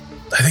us.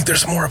 I think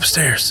there's more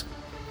upstairs.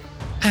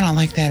 I don't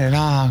like that at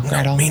all,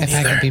 Gretel, me if I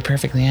neither. can be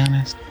perfectly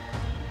honest.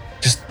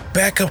 Just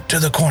back up to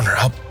the corner.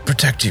 I'll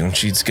protect you. And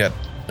she's got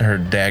her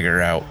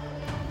dagger out.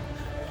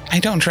 I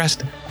don't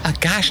trust a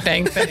gosh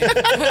dang thing.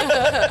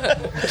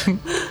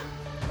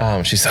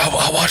 She said,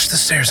 I'll watch the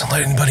stairs and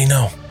let anybody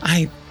know.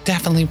 I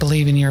definitely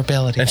believe in your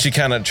ability. And she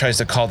kind of tries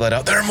to call that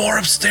out. There are more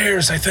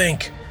upstairs, I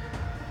think.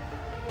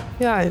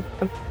 Yeah,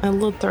 I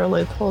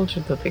literally told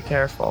you to be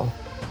careful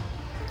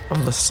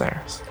of the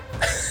stairs.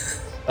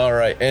 All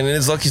right, and it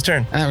is Lucky's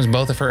turn. And that was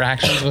both of her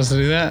actions was to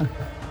do that?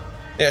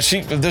 Yeah,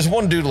 there's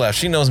one dude left.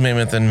 She knows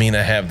Mammoth and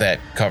Mina have that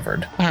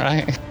covered. All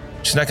right.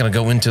 She's not going to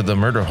go into the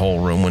murder hole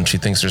room when she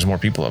thinks there's more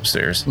people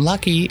upstairs.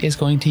 Lucky is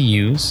going to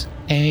use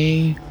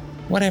a,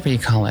 whatever you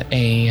call it,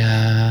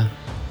 a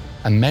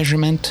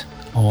measurement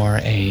or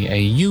a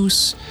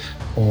use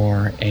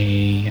or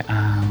a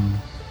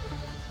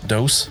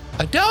Dose?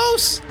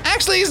 dose.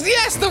 Actually,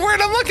 yes, the word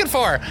I'm looking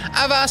for,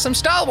 of some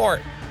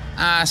stalwart.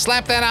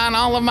 Slap that on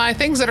all of my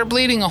things that are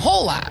bleeding a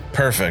whole lot.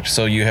 Perfect.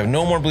 So you have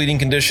no more bleeding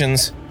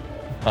conditions.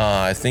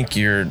 I think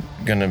you're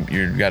got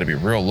to be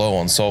real low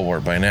on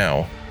Soulwort by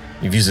now.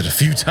 You've used it a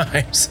few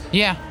times.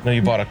 Yeah. I know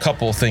you bought a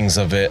couple things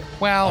of it.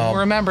 Well,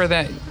 remember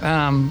that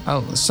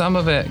some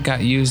of it got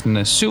used in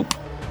the soup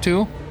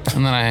too,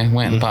 and then I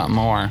went and bought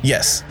more.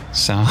 Yes.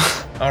 So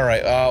All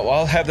right. Well,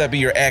 I'll have that be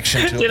your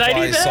action to Did I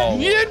apply do that? Soulwort.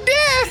 you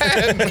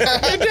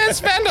did. You did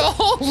spend a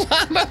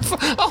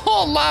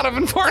whole lot of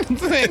important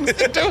things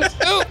into a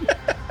soup.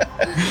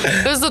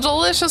 It was a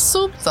delicious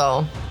soup,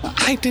 though.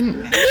 I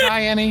didn't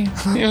try any.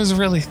 It was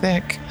really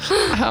thick.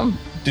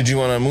 Did you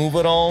want to move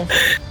at all?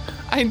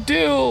 I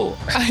do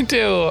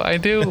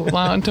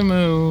want to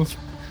move,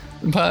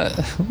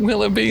 but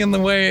will it be in the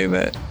way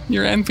that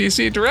your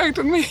NPC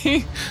directed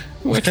me,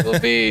 which will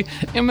be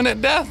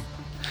imminent death?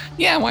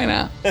 Yeah, why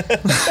not?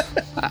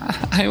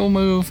 I will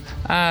move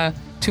to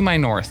my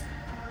north.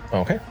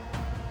 Okay.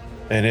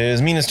 It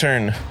is Mina's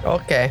turn.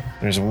 Okay,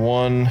 There's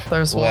one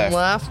there's left.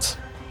 one left.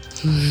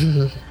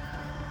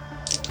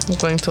 I'm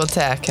going to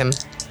attack him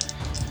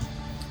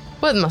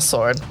with my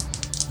sword.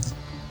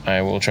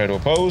 I will try to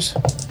oppose.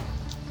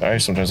 Sorry,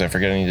 sometimes I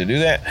forget I need to do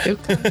that. You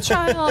can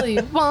try all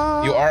you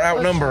want. You are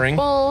outnumbering.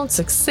 Won't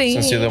succeed.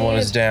 Since the other one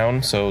is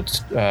down, so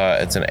it's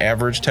an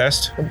average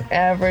test.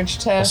 Average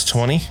Plus test,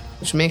 20.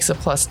 which makes it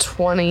plus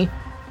 20.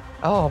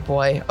 Oh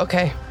boy.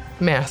 Okay,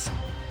 math.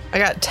 I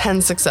got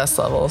 10 success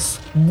levels.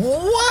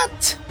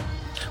 What?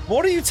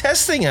 What are you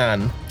testing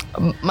on?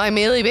 My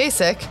melee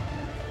basic,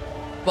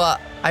 but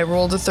I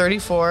rolled a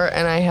 34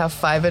 and I have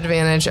 5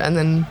 advantage, and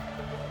then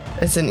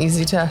it's an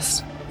easy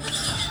test.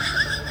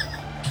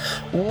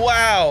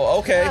 Wow.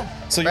 Okay.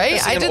 Yeah. So you're Right?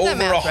 testing I on did that over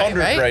math right, 100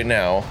 right? right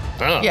now.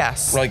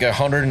 Yes. Like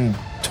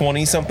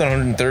 120 something,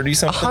 130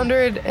 something.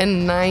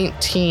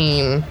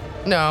 119.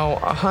 No,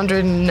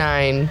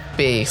 109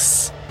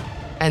 base.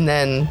 and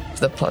then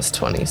the plus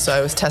 20. So I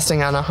was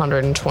testing on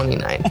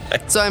 129.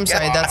 So I'm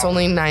sorry, that's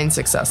only 9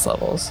 success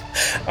levels.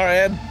 All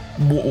right,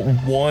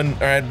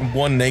 I had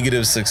one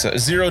negative success,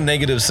 0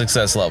 negative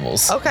success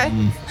levels. Okay.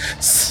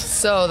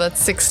 So that's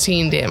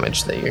 16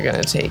 damage that you're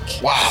going to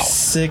take. Wow.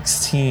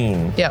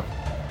 16. Yep.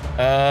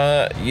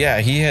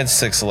 Yeah, he had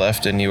 6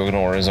 left and you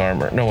ignore his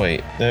armor. No,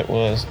 wait, that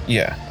was,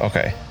 yeah,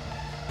 okay.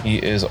 He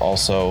is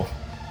also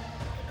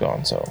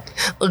gone, so.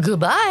 Well,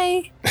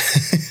 goodbye.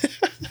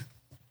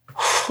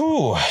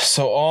 Whew.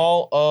 So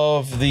all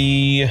of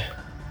the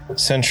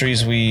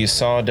sentries we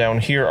saw down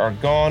here are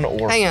gone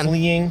or Hang on.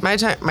 fleeing. My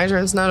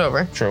turn's not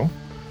over. True.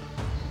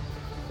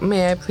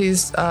 May I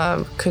please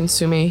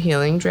consume a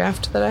healing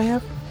draft that I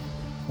have?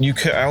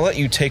 I'll let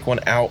you take one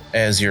out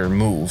as your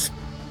move.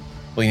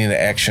 But you need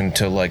an action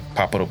to like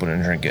pop it open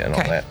and drink it and all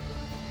Okay. that.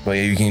 But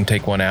yeah, you can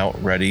take one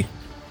out, ready.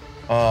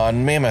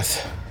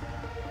 Mammoth.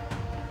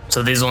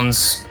 So these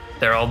ones,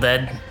 they're all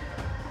dead?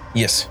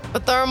 Yes.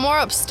 But there are more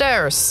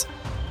upstairs.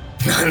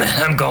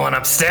 I'm going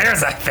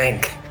upstairs, I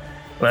think.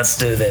 Let's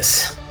do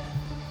this.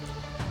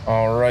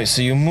 All right,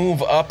 so you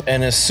move up,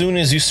 and as soon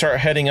as you start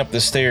heading up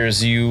the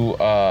stairs, you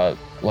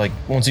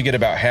once you get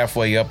about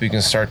halfway up, you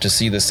can start to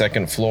see the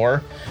second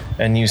floor,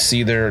 and you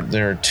see there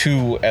are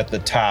 2 at the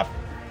top,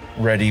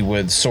 ready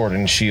with sword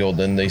and shield,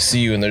 and they see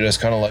you, and they're just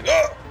kind of like,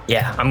 oh.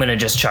 Yeah, I'm gonna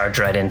just charge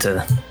right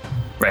into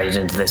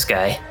this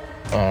guy.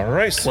 All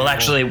right. So Well,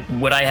 actually,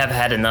 would I have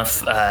had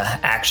enough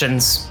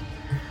actions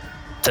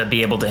to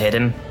be able to hit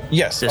him?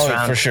 yes, this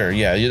round? for sure.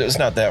 Yeah, it's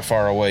not that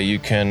far away. You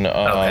can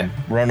Okay.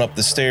 run up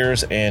the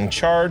stairs and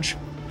charge.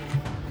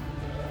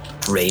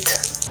 Great.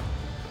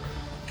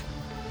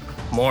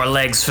 More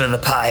legs for the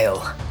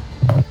pile.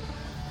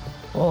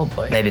 Oh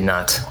boy. Maybe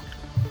not.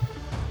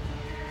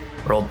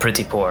 Rolled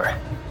pretty poor.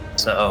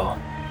 So,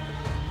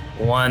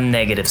 1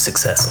 negative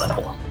success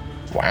level.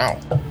 Wow.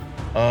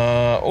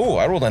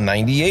 I rolled a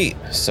 98.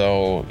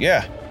 So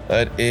yeah,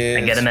 that is.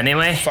 I get him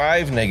anyway?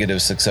 5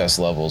 negative success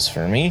levels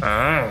for me.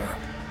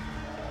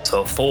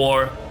 So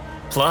 4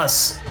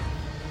 plus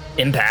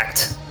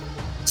impact.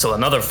 So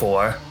another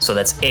 4. So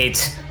that's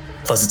 8.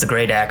 Plus it's a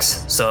great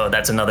axe. So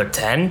that's another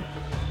 10,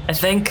 I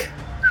think.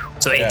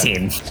 So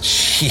 18.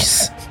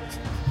 Jeez.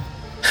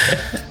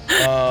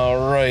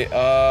 All right.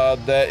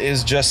 That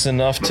is just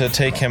enough to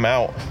take him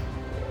out.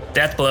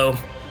 Death blow.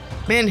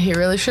 Man, he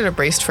really should have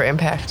braced for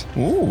impact.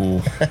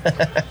 Ooh.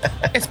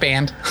 It's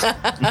banned.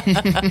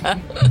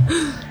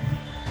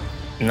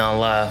 And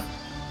I'll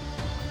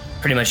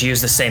pretty much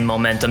use the same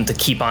momentum to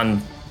keep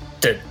on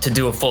to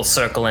do a full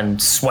circle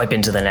and swipe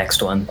into the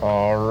next one.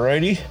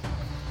 Alrighty.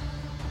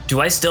 Do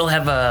I still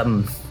have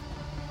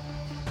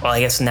well, I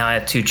guess now I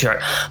have 2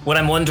 charge. What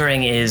I'm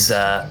wondering is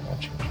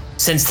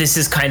since this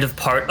is kind of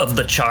part of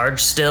the charge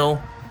still,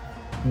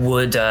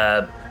 would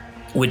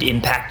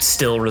impact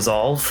still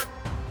resolve?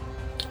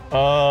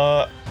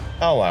 I'll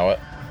allow it.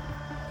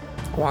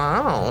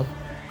 Wow.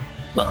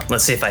 Well,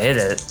 let's see if I hit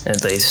it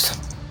at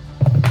least.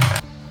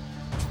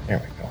 There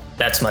we go.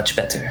 That's much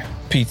better.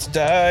 Pete's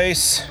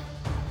dice.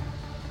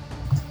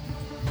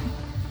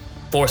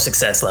 4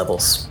 success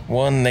levels.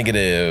 1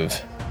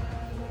 negative.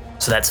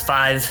 So that's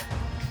 5.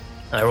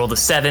 I rolled a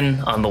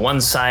 7 on the one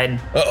side,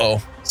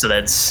 Uh-oh. so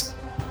that's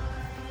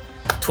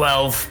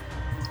 12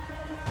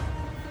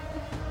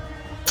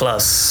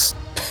 plus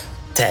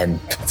 10.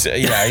 So,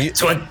 yeah.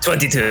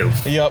 22.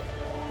 Yep.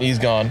 He's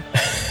gone.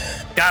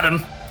 Got him.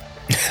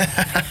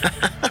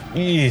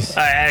 Jeez.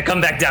 I come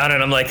back down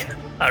and I'm like,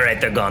 all right,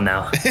 they're gone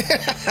now.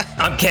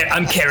 I'm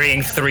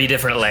carrying 3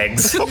 different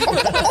legs.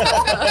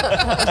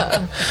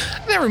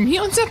 There were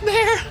mutants up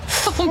there?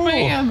 Oh,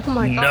 man. Oh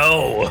my god.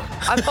 No.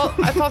 I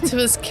thought he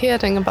was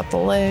kidding about the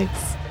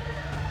legs.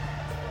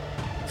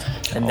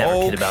 I never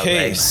kid about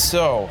Okay, legs.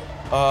 so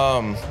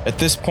at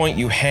this point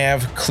you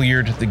have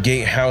cleared the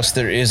gatehouse.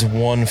 There is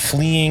one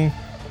fleeing.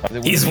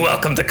 He's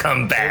welcome to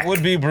come back. It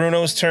would be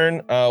Bruno's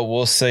turn.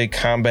 We'll say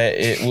combat.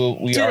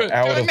 We Do are it.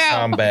 out Do it of now.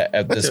 combat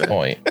at this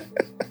point.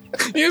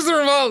 Use the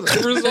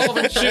resolve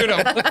and shoot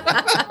him.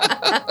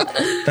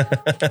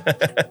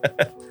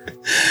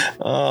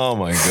 Oh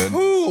my goodness.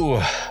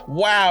 Ooh,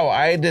 wow,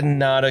 I did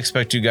not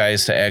expect you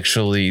guys to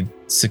actually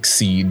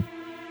succeed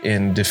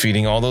in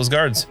defeating all those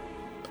guards.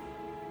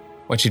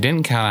 What you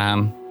didn't count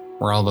on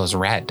were all those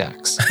rat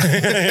ducks.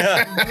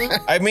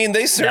 I mean,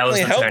 they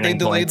certainly the helped. They turning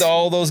delayed point.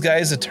 all those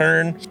guys a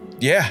turn.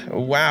 Yeah,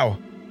 wow.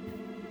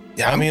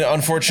 Yeah, I mean,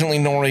 unfortunately,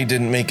 Nori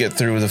didn't make it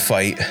through the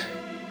fight,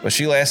 but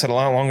she lasted a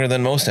lot longer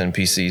than most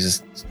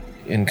NPCs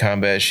in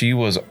combat. She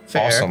was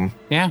Fair. awesome,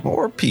 Yeah.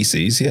 Or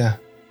PCs, yeah.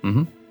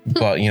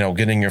 but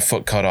getting your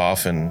foot cut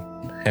off and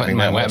having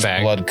my that wet much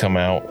bag. blood come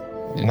out,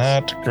 Yes.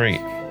 not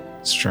great.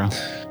 It's true.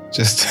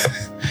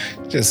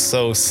 Just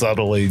so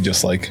subtly,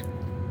 just like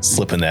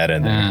slipping that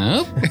in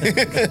there.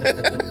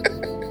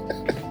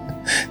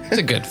 It's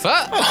a good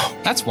foot. Oh,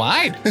 that's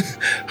wide.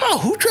 Oh,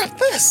 who dropped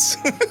this?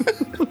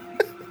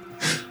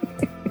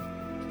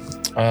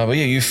 But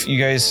yeah, you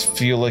guys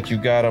feel like you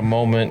got a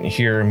moment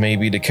here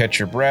maybe to catch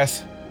your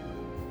breath.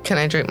 Can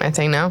I drink my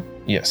thing now?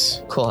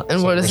 Yes. Cool.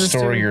 And what does this do?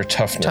 Restore your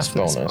toughness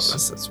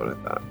bonus. That's what I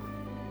thought.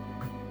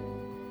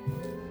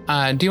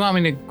 Do you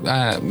want me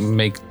to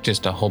make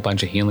just a whole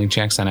bunch of healing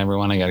checks on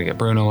everyone? I got to get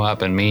Bruno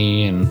up and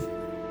me and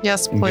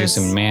Yes, do please.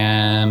 some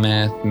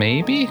Mammoth.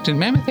 Maybe did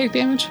Mammoth take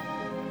damage?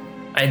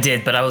 I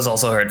did, but I was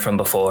also hurt from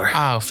before,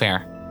 Oh,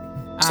 fair.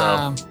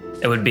 so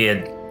it would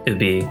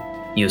be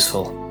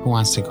useful. Who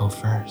wants to go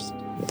first?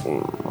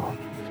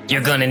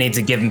 You're gonna need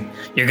to give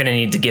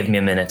me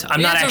a minute.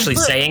 I'm not Yeah, actually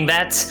so- saying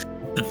that.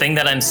 The thing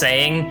that I'm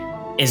saying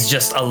is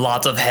just a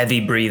lot of heavy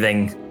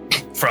breathing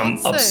from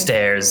Let's see.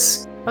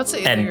 upstairs Let's say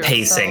either and yourself.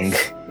 pacing.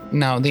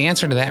 No, the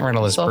answer to that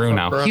riddle is Self or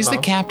Bruno. He's the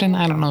Bruno? captain.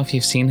 I don't know if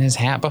you've seen his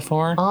hat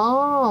before.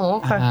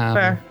 Oh, okay,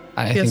 fair.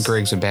 I Yes. think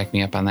Griggs would back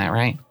me up on that,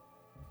 right?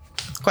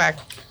 Quack.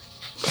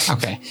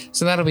 Okay,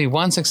 so that'll be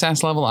 1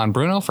 success level on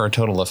Bruno for a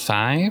total of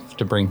 5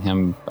 to bring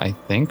him, I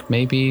think,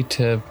 maybe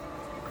to,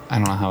 I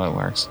don't know how it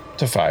works.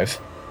 To 5.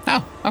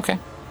 Oh, okay.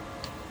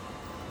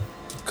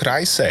 Could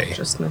I say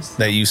Consciousness.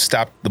 that you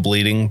stopped the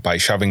bleeding by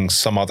shoving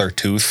some other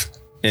tooth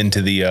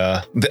into the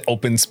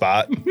open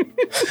spot?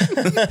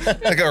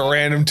 Like a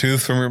random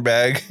tooth from your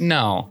bag?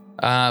 No,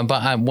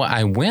 but what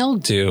I will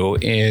do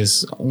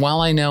is,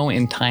 while I know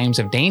in times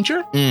of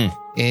danger,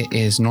 it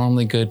is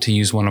normally good to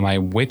use one of my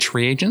witch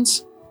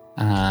reagents,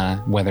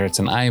 whether it's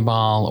an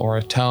eyeball or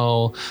a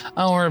toe,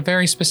 or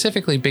very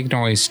specifically Big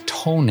Noise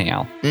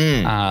toenail.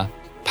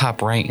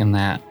 Pop right in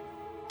that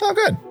Oh,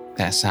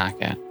 good.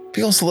 socket.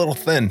 Feels a little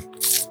thin.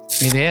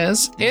 It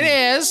is. It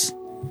is.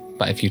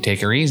 But if you take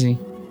her easy,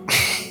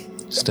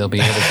 still be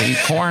able to eat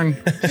corn.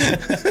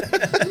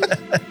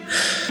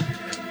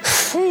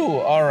 Whew,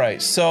 all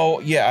right. So,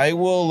 yeah, I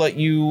will let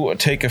you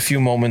take a few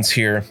moments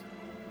here.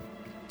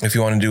 If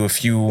you want to do a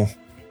few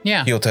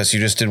Yeah. heal tests, you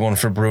just did one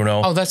for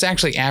Bruno. Oh, that's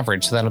actually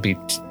average. So that'll be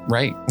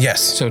right.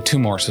 Yes. So 2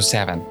 more. So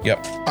 7.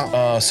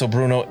 Yep. So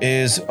Bruno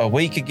is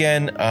awake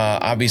again,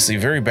 obviously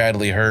very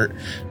badly hurt.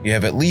 You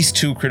have at least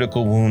 2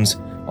 critical wounds,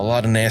 a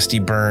lot of nasty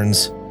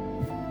burns.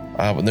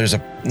 But there's a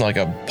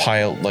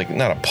pile, like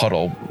not a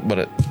puddle,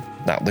 but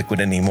not liquid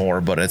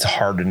anymore, but it's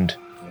hardened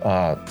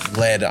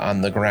lead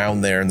on the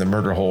ground there in the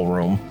murder hole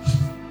room.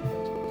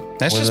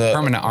 That's With just a-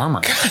 permanent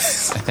armor, I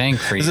think.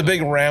 For There's you. a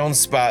big round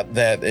spot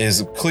that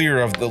is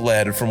clear of the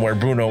lead from where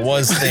Bruno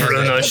was standing.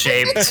 Bruno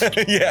shaped.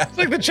 Yeah. It's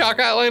like the chalk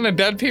outline of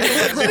dead people,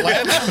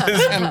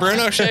 and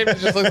Bruno shape it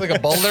just looks like a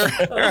boulder.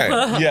 All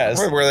right. Yes.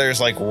 Where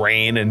there's like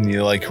rain and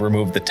you like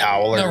remove the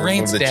towel or No, remove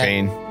rain's the dead.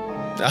 chain.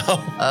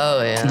 Oh,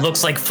 Oh, yeah.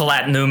 Looks like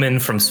Flat Newman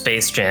from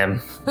Space Jam.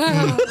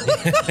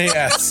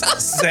 Yes,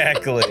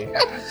 exactly.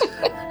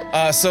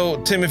 So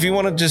Tim, if you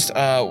want to just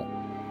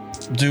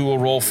do a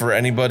roll for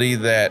anybody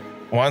that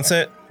wants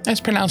it, That's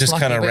pronounced just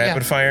lucky, kind of but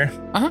rapid fire.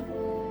 Yeah.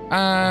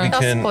 We Yes,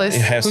 can please.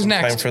 have Who's some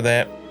time next? for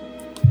that.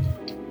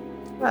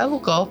 I will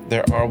go.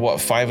 There are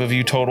 5 of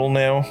you total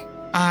now?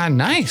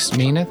 Nice,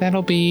 Mina.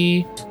 That'll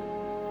be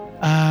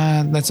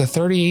that's a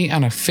 38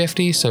 on a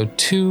 50, so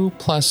 2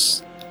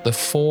 plus the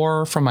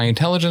 4 from my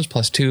intelligence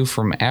plus 2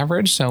 from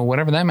average, so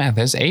whatever that math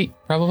is, 8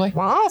 probably.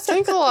 Wow,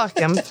 thank you,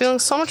 Lucky. I'm feeling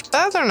so much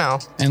better now.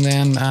 And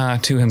then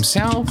to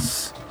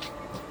himself.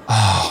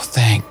 Oh,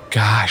 thank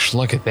gosh,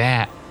 look at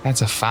that.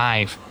 That's a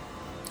 5.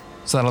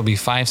 So that'll be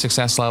 5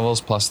 success levels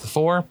plus the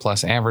 4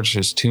 plus average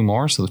is 2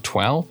 more, so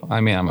 12.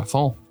 I mean, I'm at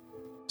full.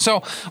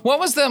 So what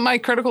was my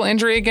critical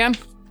injury again?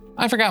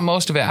 I forgot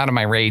most of it out of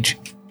my rage.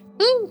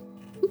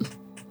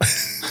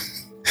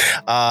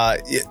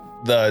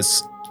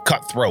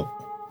 cut throat.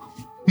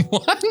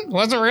 What?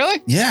 Was it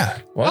really? Yeah.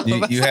 What?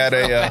 You had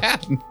a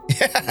Bad.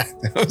 yeah,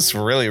 it was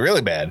really,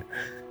 really bad.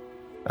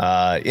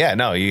 Yeah,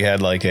 no, you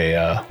had like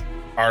a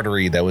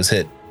artery that was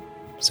hit.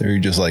 So you're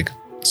just like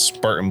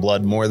spurting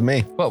blood more than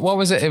me. But what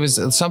was it? It was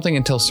something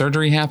until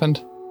surgery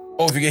happened.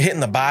 Oh, if you get hit in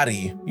the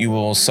body, you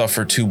will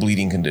suffer 2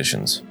 bleeding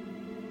conditions.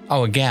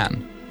 Oh,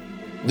 again.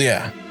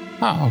 Yeah.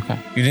 Oh, okay.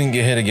 You didn't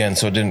get hit again,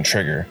 so it didn't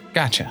trigger.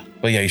 Gotcha.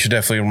 But yeah, you should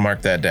definitely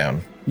mark that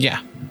down.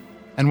 Yeah.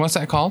 And what's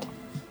that called?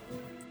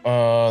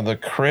 The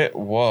crit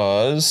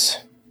was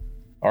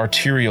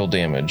arterial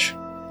damage.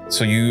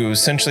 So you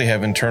essentially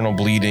have internal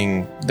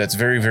bleeding that's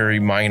very, very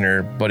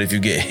minor, but if you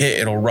get hit,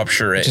 it'll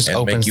rupture it Just and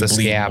make opens you the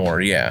bleed scab. more.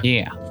 Yeah.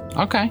 Yeah.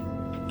 Okay.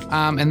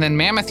 And then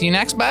Mammoth, you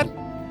next, bud?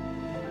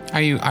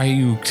 Are you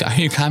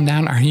calm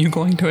down? Are you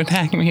going to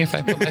attack me if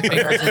I put my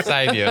fingers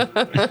inside you?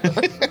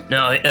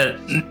 No,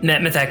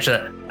 Mammoth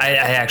actually, I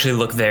actually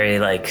look very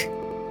like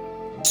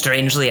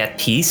strangely at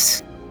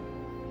peace.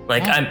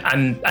 Like Oh.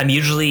 I'm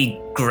usually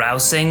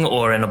grousing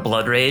or in a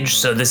blood rage,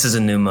 so this is a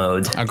new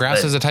mode. A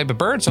grouse But is a type of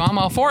bird, so I'm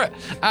all for it.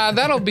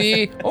 That'll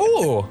be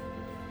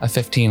a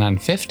 15 on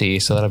 50,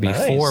 so that'll be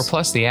Nice. 4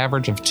 plus the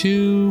average of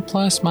 2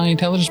 plus my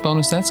intelligence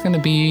bonus. That's going to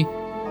be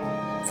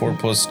 4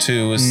 plus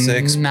 2 is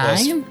 6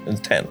 9? plus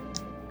 10.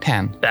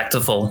 10. back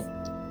to full.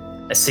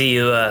 I see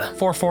you.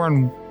 4, 4,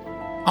 and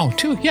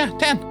 2. Yeah,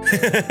 10. Look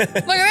at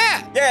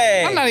that.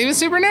 Yay! I'm not even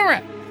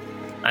supernumerate.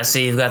 I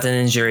see you've got an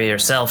injury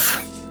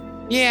yourself.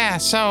 Yeah,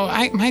 so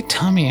my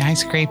tummy, I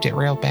scraped it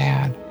real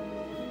bad.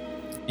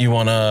 You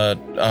want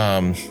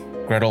to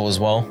Gretel as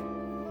well?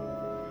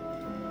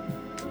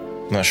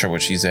 I'm not sure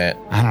what she's at.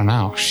 I don't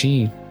know.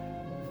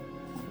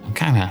 I'm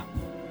kind of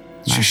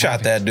She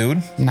shot that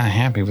dude Not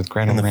happy with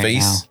Gretel in the right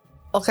face.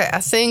 Okay, I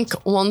think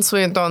once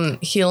we're done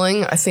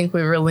healing, I think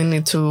we really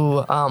need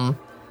to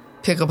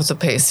pick up the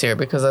pace here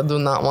because I do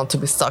not want to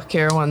be stuck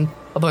here when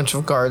a bunch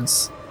of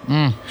guards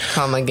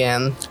come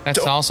again. now. That's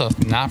also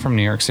not from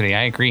New York City.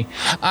 I agree.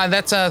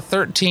 That's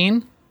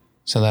 13.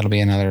 So that'll be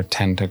another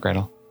 10 to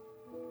Gretel.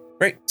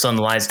 Great. It's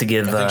unwise to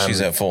give. I think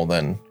she's at full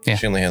then. Yeah.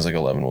 She only has like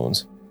 11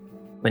 wounds.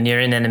 When you're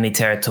in enemy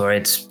territory,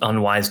 it's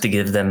unwise to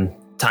give them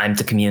time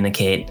to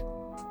communicate.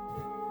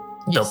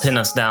 They'll pin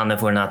us down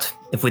if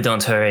we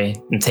don't hurry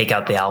and take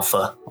out the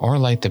alpha. Or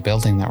light the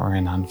building that we're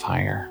in on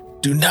fire.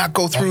 Do not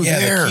go through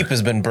there. The keep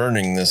has been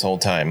burning this whole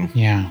time.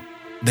 Yeah.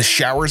 The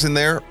showers in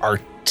there are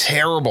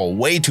terrible.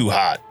 Way too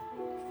hot.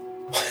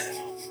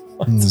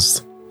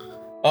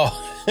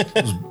 Oh,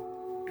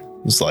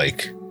 It's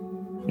like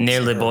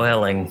Nearly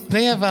boiling.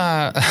 They have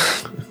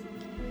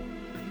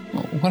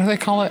what do they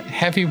call it?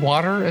 Heavy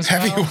water as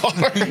heavy well?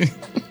 water.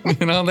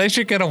 You know, they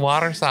should get a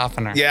water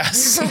softener.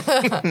 Yes.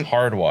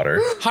 hard water.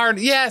 Hard.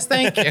 Yes,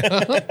 thank you.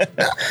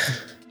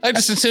 I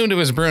just assumed it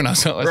was Bruno,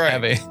 so it was Right.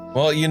 heavy.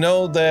 Well, you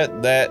know that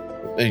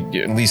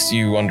at least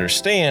you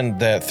understand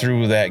that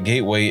through that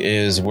gateway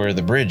is where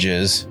the bridge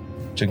is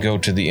to go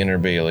to the Inner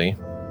Bailey.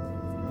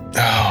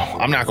 Oh,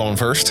 I'm not going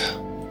first.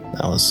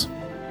 That was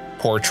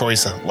poor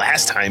choice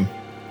last time.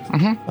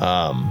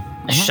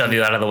 Shove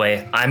you out of the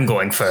way. I'm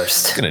going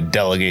first. Gonna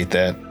delegate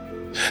that.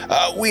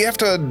 We have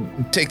to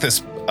take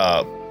this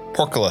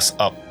portcullis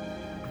up.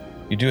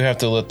 You do have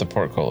to lit the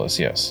portcullis,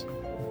 yes.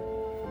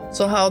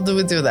 So how do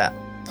we do that?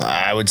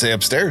 I would say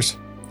upstairs.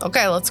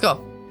 Okay, let's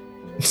go.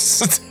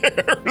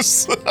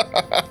 Stairs.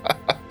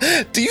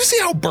 Do you see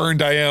how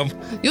burned I am?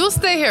 You'll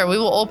stay here. We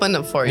will open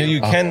it for you.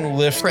 You can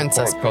lift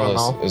Princess the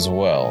portcullis Bruno. as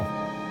well.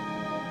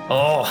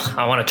 Oh,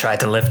 I want to try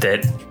to lift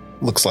it.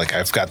 Looks like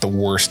I've got the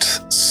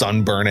worst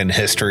sunburn in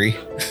history.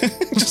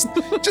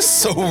 just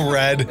so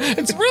red.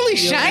 It's really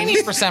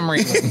shiny for some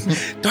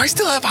reason. Do I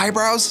still have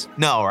eyebrows?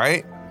 No,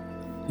 right?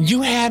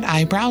 You had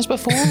eyebrows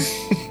before?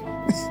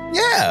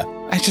 Yeah.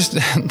 I just,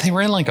 they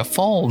were in like a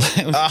fold.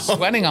 I was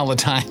sweating all the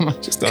time.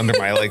 Just under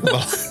my like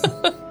little.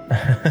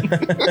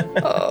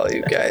 Oh,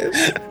 you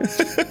guys.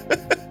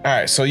 All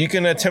right, so you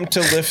can attempt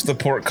to lift the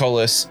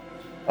portcullis.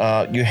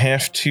 You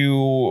have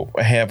to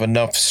have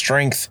enough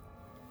strength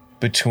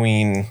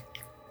between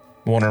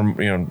one or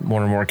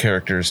more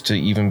characters to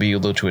even be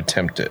able to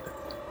attempt it.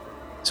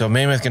 So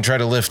Mammoth can try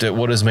to lift it.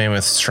 What is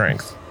Mammoth's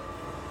strength?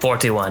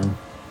 41.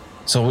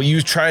 So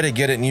you try to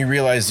get it and you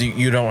realize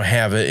you don't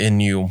have it in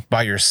you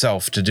by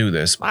yourself to do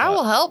this. I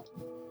will help.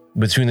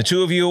 Between the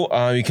two of you,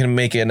 you can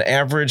make an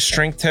average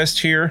strength test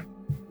here.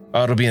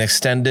 It'll be an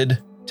extended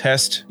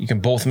test. You can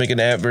both make an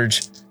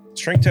average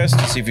strength test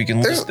to see if you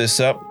can lift this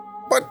up.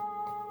 But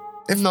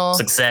No,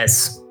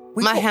 Success.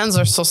 my hands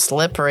are so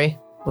slippery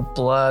with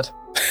blood.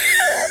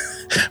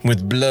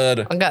 With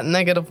blood. I got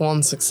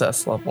 -1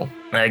 success level.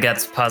 I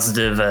got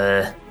positive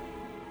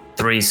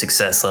 3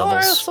 success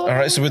levels. All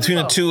right, so between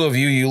the two of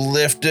you, you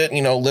lift it,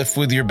 lift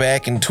with your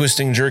back and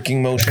twisting,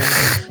 jerking motion.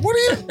 what are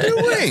you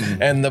doing?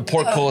 And the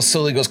portcullis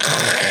slowly goes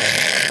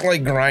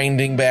like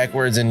grinding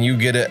backwards, and you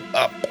get it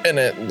up and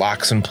it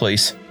locks in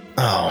place.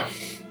 Oh,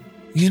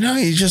 you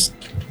just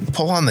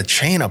pull on the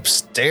chain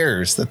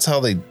upstairs. That's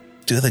how they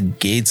do the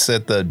gates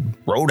at the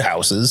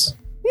roadhouses.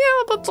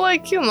 Yeah, but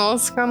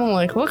it's kind of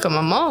like, look at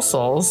my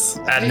muscles.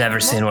 I've never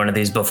seen one of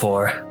these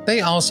before.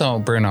 They also,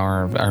 Bruno,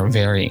 are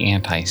very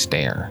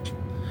anti-stare.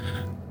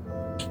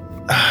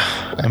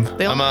 I'm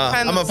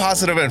a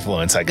positive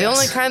influence, I The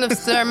only guess. kind of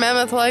stare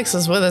Mammoth likes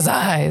is with his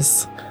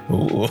eyes.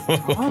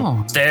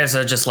 Oh. Stairs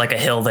are just like a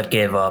hill that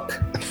gave up.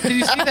 Did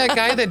you see that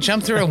guy that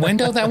jumped through a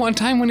window that one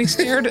time when he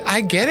stared?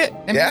 I get it.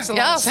 It Yeah. makes a lot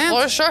of Yes, sense.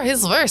 for sure.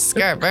 He's very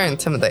scared, very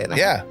intimidating.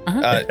 Yeah,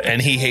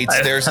 and he hates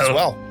stairs as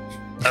well.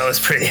 I was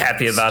pretty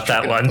happy about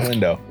that one.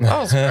 Window. That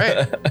was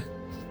great.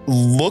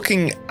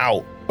 Looking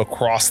out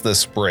across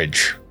this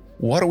bridge,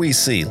 what do we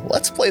see?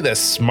 Let's play this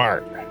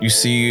smart. You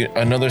see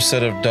another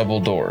set of double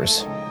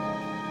doors.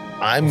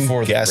 I'm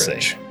Before the guessing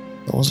bridge.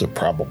 those are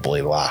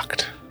probably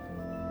locked.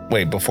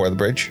 Wait, before the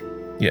bridge?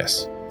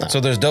 Yes. So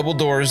there's double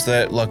doors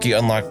that Lucky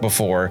unlocked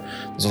before.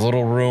 There's a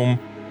little room.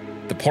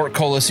 The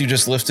portcullis you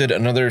just lifted,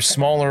 another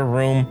smaller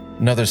room,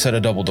 another set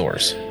of double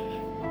doors.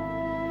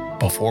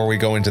 Before we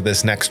go into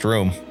this next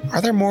room,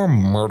 are there more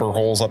murder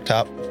holes up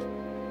top?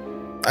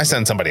 I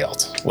send somebody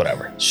else.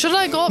 Whatever. Should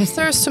I go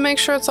upstairs to make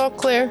sure it's all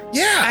clear?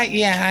 Yeah.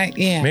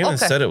 Yeah.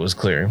 Mammoth Okay. said it was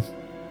clear.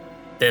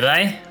 Did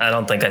I? I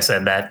don't think I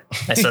said that.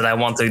 I said I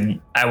want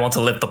to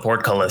lift the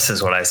portcullis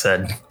is what I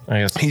said. I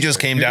guess He just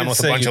came you down did with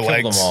a say bunch you of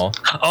killed legs. them all.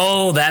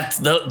 Oh, that's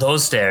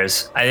those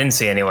stairs. I didn't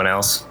see anyone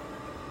else.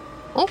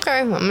 Okay,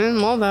 I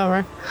mean,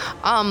 whatever.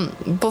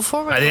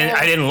 Before we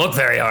I didn't look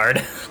very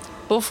hard.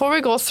 Before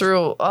we go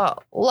through,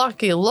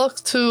 Lucky, look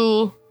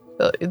to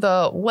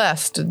the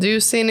west. Do you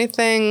see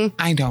anything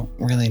I don't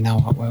really know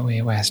what way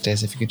west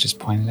is, if you could just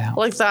point it out.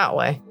 like that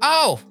way?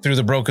 Oh, Through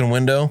the broken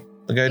window,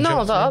 the guy No,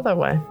 jumped the through? other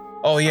way.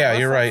 Oh yeah,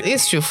 you're right.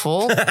 It's you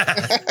fool.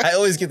 I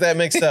always get that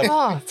mixed up.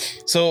 Oh,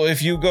 So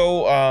if you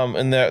go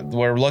in that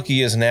where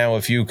Lucky is now,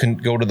 if you can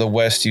go to the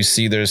west, you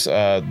see there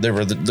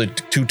were the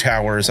two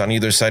towers on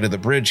either side of the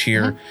bridge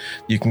here.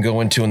 You can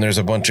go into, and there's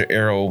a bunch of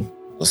arrow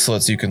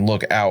slits you can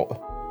look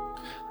out.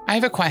 I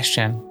have a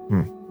question.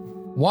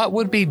 What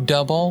would be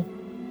double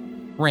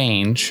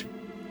range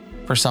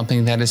for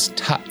something that is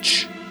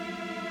touch?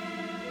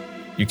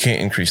 You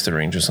can't increase the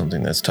range of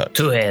something that's touch.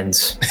 2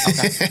 hands.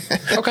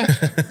 Okay.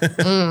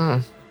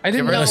 I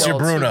didn't know. Unless you're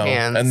Two Bruno,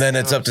 hands, and then you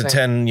it's know up to what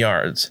I'm 10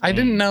 yards. I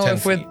didn't know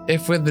 10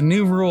 if with the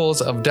new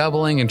rules of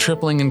doubling and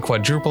tripling and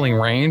quadrupling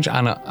range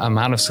on a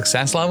amount of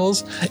success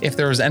levels, if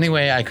there was any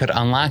way I could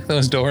unlock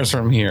those doors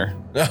from here.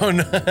 Oh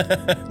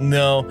no,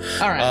 no.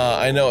 All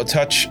right. I know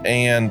touch,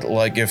 and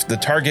like if the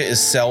target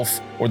is self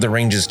or the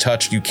range is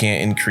touch, you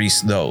can't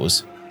increase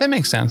those. That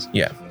makes sense.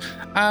 Yeah.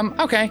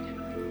 Okay.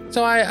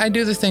 So I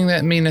do the thing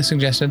that Mina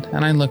suggested,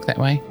 and I look that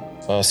way.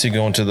 So you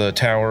go into the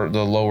tower,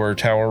 the lower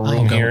tower I'll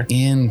room go here.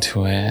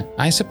 into it.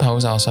 I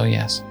suppose also,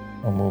 yes.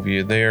 I'll move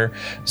you there.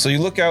 So you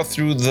look out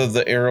through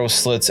the arrow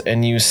slits,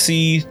 and you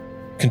see,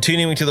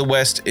 continuing to the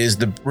west is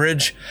the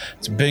bridge.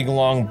 It's a big,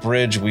 long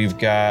bridge. We've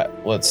got,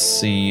 let's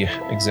see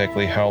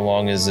exactly how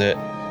long is it.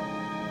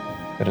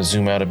 Got to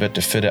zoom out a bit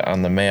to fit it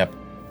on the map.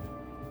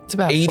 it's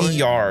about 80 40.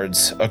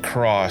 yards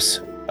across,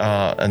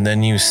 and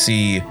then you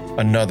see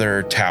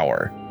another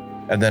tower.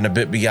 And then a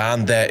bit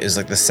beyond that is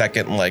like the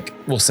second, like,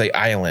 we'll say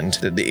island,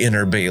 the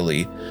inner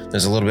bailey.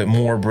 There's a little bit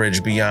more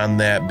bridge beyond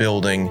that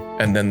building.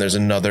 And then there's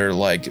another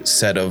like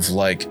set of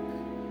like,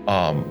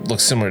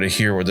 looks similar to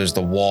here where there's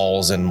the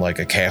walls and like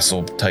a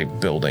castle type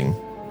building.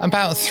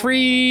 About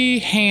 3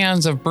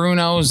 hands of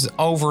Bruno's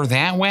over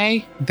that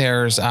way.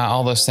 There's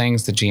all those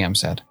things the GM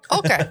said.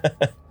 Okay.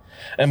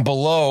 And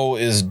below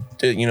is,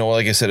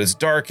 like I said, it's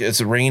dark. It's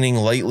raining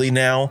lightly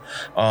now,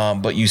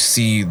 but you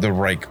see the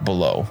Reich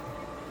below.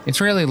 It's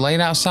really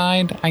late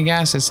outside, I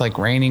guess. It's like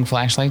raining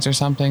flashlights or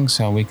something,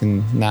 so we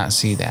can not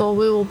see that. So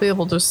we will be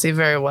able to see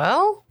very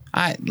well.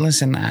 I'm just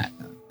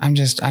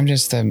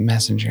the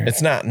messenger.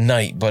 It's not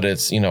night, but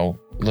it's,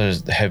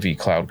 there's the heavy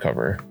cloud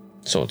cover,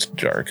 so it's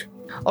dark.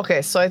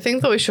 Okay, so I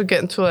think that we should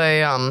get into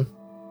a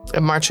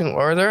marching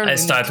order. And I we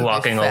need start to be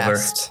walking over.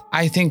 fast.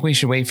 I think we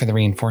should wait for the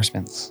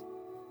reinforcements.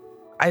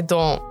 I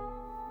don't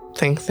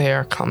think they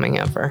are coming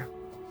ever.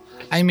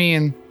 I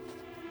mean,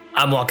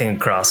 I'm walking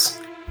across.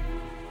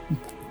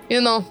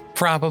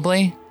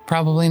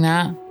 probably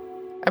not.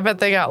 I bet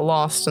they got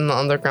lost in the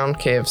underground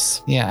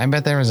caves. Yeah, I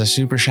bet there was a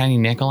super shiny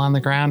nickel on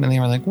the ground, and they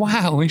were like,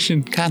 "Wow, we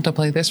should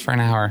contemplate this for an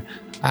hour,"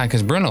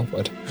 because Bruno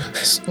would.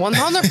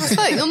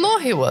 100%. You know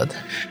he would.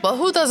 But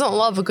who doesn't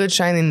love a good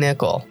shiny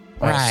nickel?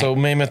 Right. So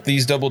Mammoth,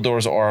 these double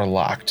doors are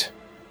locked.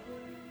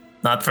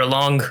 Not for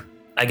long.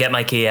 I get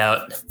my key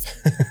out.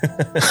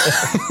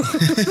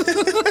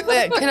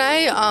 Wait, can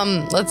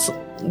I, let's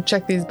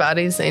check these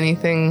bodies.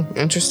 Anything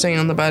interesting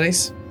on the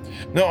bodies?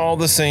 No, all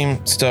the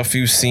same stuff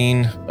you've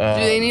seen. Do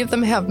any of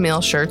them have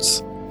male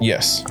shirts?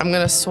 Yes. I'm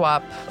going to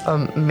swap a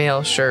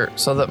male shirt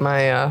so that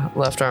my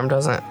left arm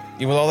doesn't.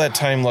 With all that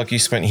time Lucky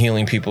spent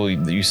healing people,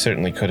 you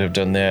certainly could have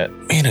done that.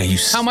 Man, you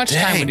How much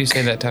time would you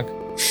say that took?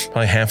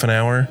 Probably half an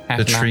hour Half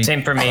to an hour. treat.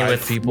 Same for me 5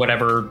 with people.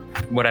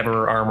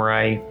 whatever armor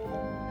I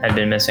had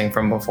been missing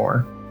from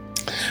before.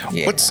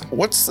 Yeah.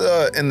 What's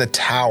in the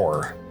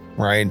tower?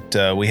 Right,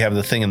 we have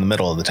the thing in the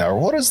middle of the tower.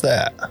 What is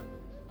that?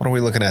 What are we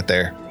looking at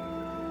there?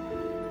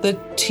 The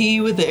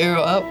T with the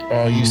arrow up.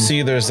 Oh, you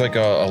see there's like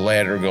a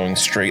ladder going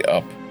straight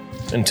up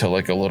into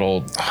like a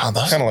little, Oh,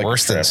 those Kinda are like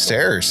worse a than trap.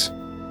 stairs.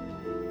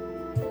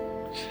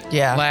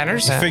 Yeah.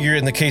 Ladders? I figure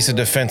in the case of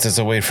defense, it's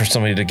a way for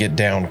somebody to get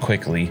down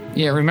quickly.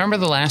 Yeah, remember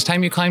the last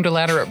time you climbed a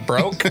ladder, it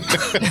broke?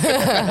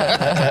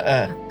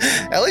 At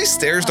least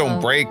stairs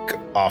don't break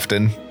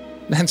often.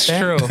 That's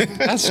true.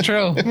 That's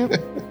true.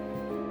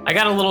 I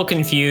got a little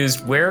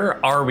confused.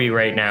 Where are we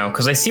right now?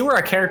 Because I see where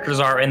our characters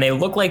are, and they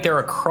look like they're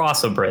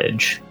across a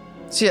bridge.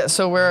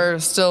 So we're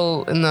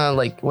still in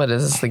the, what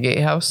is this, the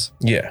gatehouse?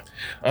 Yeah.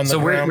 On the So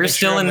we're ground,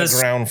 still you're in on the this-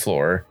 ground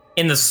floor.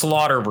 In the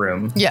slaughter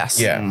room. Yes.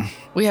 Yeah.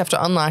 We have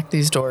to unlock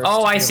these doors.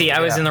 Oh, to I be see. able I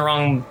to was get in the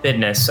wrong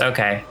business.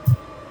 Okay.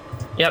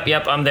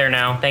 Yep, I'm there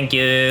now. Thank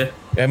you.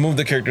 I moved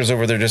the characters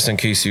over there just in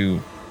case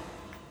you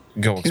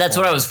go. That's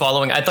what I was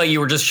following. I thought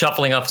you were just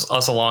shuffling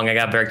us along. I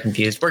got very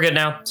confused. We're good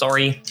now.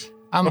 Sorry.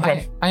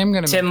 Okay. I am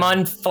gonna. Tim,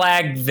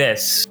 unflag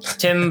this.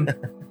 Tim,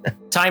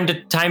 time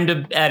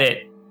to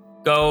edit.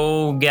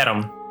 Go get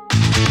him.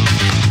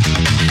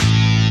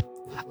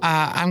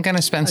 I'm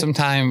gonna spend some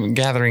time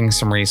gathering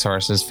some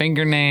resources: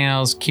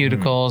 fingernails,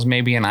 cuticles,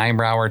 maybe an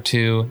eyebrow or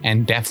two,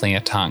 and definitely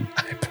a tongue.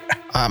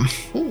 I'm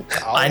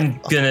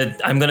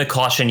gonna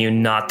caution you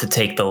not to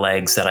take the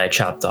legs that I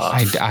chopped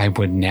off. I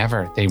would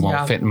never. They won't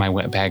Yeah. fit in my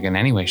wet bag in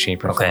any way,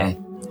 shape, or Okay.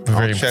 form.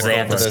 Very check They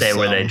have to over stay this,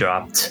 where they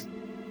dropped.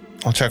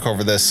 I'll check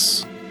over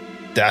this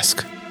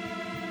desk.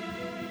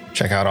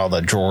 Check out all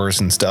the drawers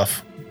and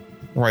stuff.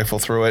 Rifle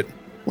through it.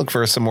 Look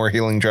for some more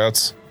healing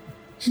draughts.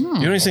 You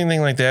don't see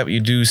anything like that, but you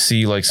do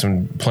see like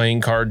some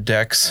playing card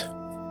decks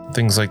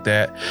things like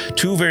that.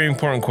 2 very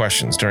important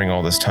questions during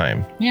all this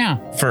time. Yeah.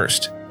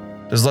 First,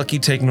 does Lucky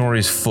take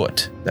Nori's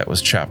foot that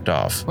was chopped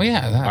off? Well,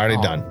 yeah. Already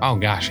done. Oh,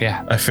 gosh,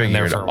 yeah. I Been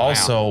there figured. for a while.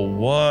 Also,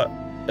 what,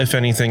 if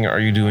anything, are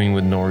you doing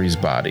with Nori's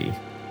body?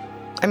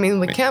 I mean,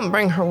 we can't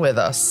bring her with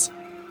us.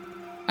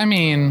 I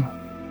mean,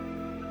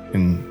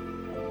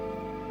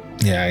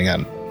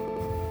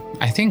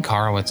 I think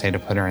Kara would say to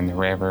put her in the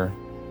river.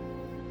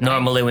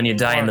 Normally, when you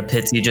die in the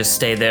pits, you just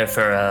stay there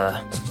for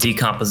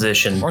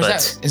decomposition. Or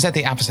But is that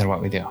the opposite of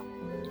what we do?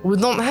 We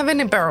don't have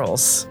any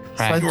barrels,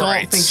 so I Right. don't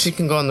Right. think she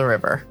can go in the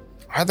river.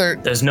 Are there?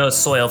 there's no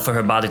soil for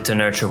her body to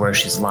nurture where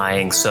she's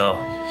lying. So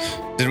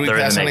Did we There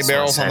pass any makes no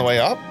barrels on the sense. way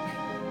up?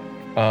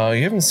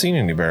 You haven't seen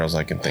any barrels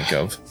I can think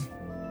of.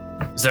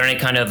 is there any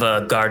kind of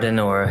a garden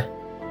or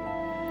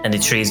any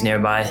trees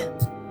nearby?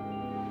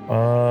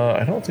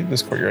 I don't think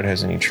this courtyard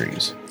has any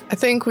trees. I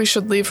think we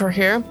should leave her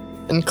here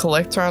and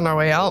collect her on our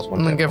way out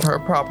and then give her a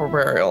proper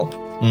burial.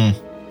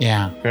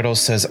 Yeah. Gretel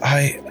says,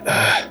 I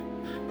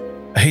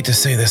hate to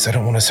say this, I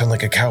don't want to sound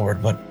like a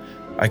coward, but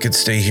I could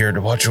stay here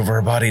to watch over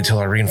her body till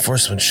our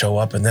reinforcements show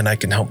up, and then I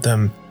can help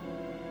them.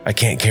 I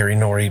can't carry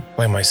Nori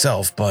by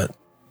myself, but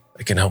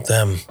I can help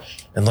them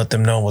and let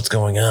them know what's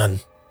going on.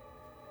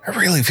 I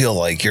really feel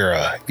like you're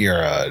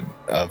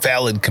a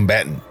valid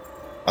combatant,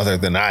 other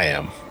than I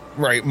am.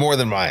 Right, more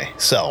than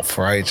myself.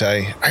 Right,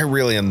 I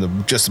really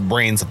am just the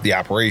brains of the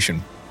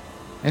operation.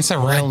 It's a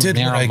I real did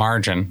what narrow I-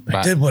 margin. I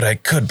But did what I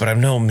could, but I'm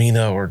no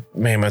Mina or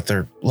Mammoth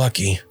or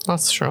Lucky.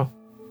 That's true.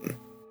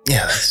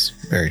 Yeah, that's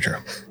very true.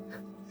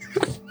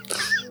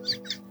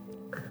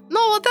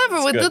 No,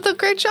 whatever. We good. did a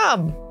great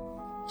job.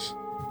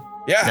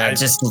 Yeah,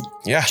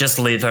 Just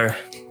leave her.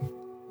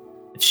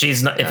 If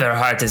she's not, if her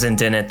heart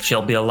isn't in it,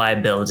 she'll be a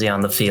liability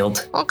on the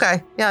field.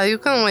 Okay. Yeah, you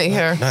can wait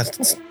here.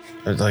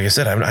 Like I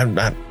said, I'm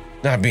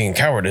not being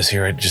cowardice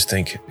here. I just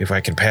think if I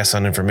can pass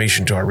on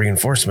information to our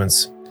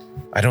reinforcements,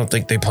 I don't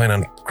think they plan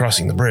on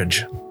crossing the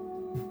bridge.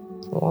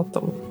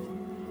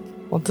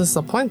 What is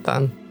the point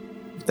then?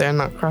 If they're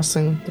not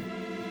crossing.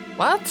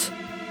 What?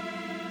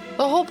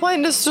 The whole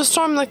point is to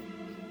storm the.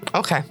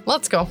 Okay,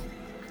 let's go.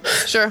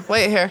 Sure,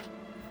 wait here.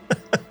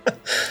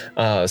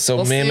 So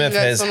We'll see you Mammoth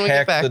guys has when we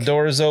get hacked the back.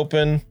 doors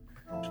open.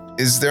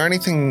 Is there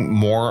anything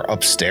more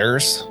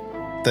upstairs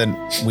that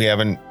we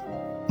haven't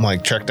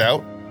checked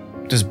out?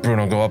 Does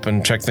Bruno go up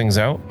and check things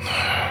out?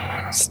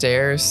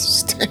 Stairs.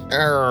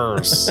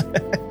 Stairs.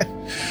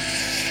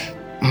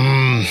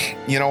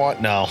 You know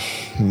what? No.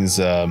 He's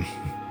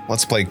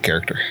let's play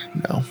character.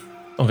 No.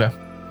 Okay.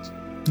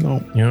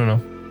 No. You don't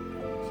know.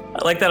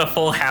 I like that a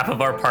full half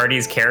of our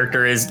party's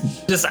character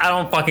is just, I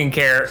don't fucking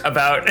care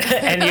about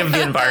any of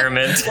the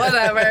environment.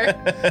 Whatever.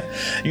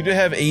 You do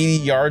have 80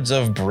 yards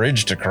of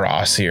bridge to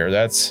cross here.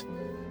 That's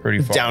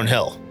pretty far.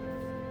 Downhill.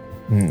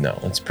 No,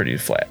 it's pretty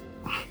flat.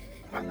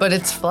 But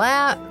it's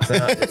flat.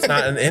 It's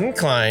not an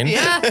incline.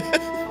 Yeah.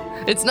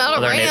 It's not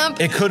a Well, they're ramp.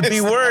 It could be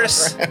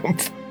worse.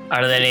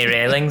 Are there any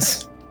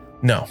railings?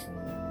 No.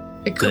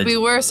 It could Good. be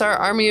worse. Our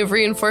army of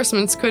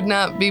reinforcements could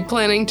not be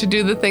planning to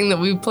do the thing that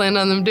we planned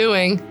on them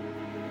doing.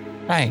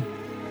 right.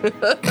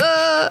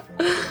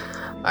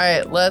 All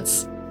right,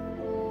 let's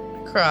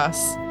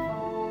cross.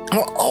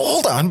 Well,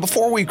 hold on.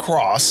 Before we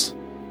cross,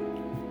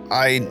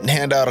 I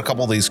hand out a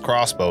couple of these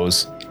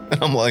crossbows,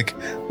 and I'm like,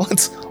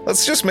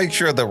 let's just make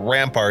sure the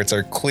ramparts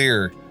are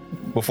clear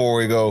before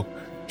we go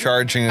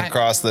charging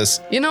across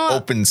this You know what?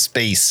 open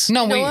space.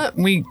 No, You know what?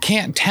 we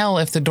can't tell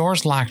if the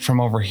door's locked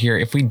from over here.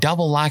 If we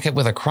double lock it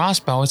with a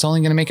crossbow, it's only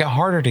going to make it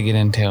harder to get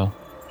into.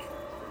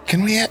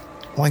 Can we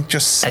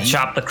just I see?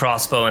 chopped the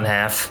crossbow in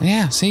half.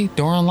 Yeah, see?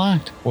 Door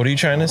unlocked. What are you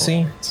trying to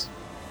see?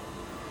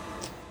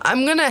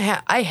 I'm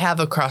gonna. I have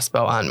a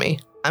crossbow on me.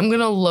 I'm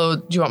gonna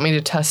load. Do you want me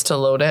to test to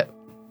load it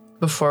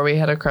before we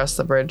head across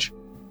the bridge?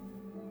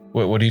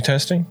 What are you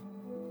testing?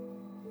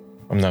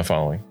 I'm not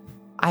following.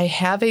 I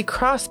have a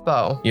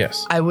crossbow.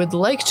 Yes. I would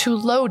like to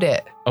load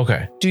it.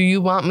 Okay. Do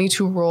you want me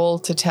to roll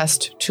to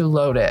test to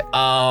load it?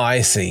 Oh,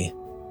 I see.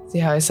 See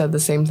how I said the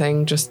same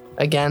thing just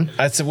again?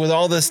 That's with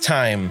all this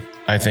time,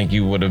 I think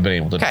you would have been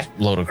able to Okay.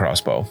 load a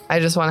crossbow. I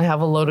just want to have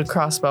a loaded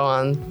crossbow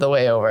on the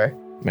way over.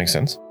 Makes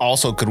sense.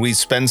 Also, could we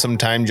spend some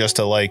time just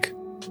to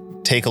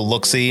take a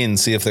look-see and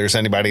see if there's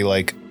anybody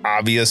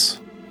obvious?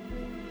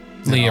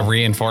 Lee, a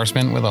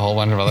reinforcement with a whole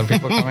bunch of other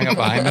people coming up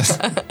behind us.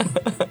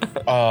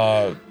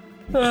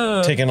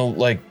 Taking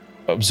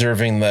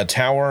observing the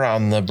tower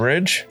on the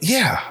bridge.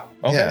 Yeah.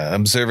 Okay. Yeah,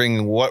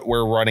 observing what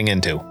we're running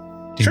into.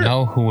 Do you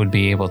know who would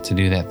be able to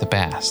do that the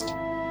best?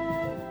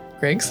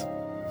 Griggs?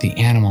 The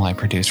animal I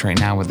produce right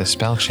now with the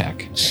spell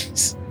check.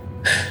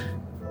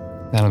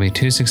 That'll be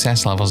 2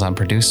 success levels on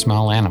produce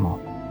small animal.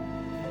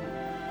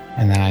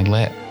 And then I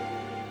lit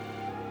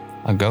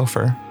a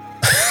gopher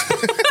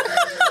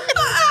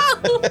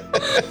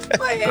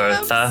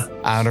Bertha.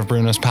 out of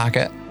Bruno's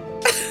pocket.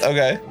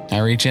 Okay. I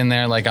reach in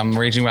there like I'm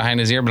reaching behind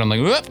his ear, but I'm like,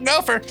 whoop,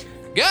 gopher.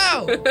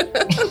 Go!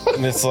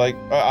 And it's like,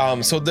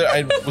 so there,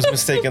 I was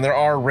mistaken. There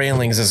are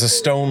railings. There's a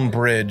stone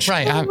bridge.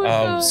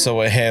 Right.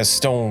 So it has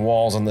stone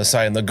walls on the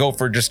side, and the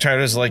gopher just kind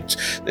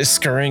of is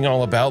scurrying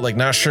all about, like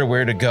not sure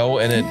where to go,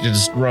 and it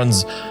just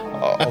runs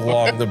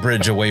along the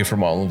bridge away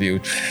from all of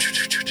you.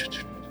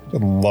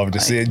 I'd love to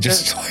see it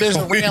just there's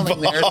a leap railing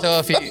there, off, so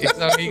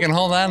if you can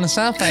hold on to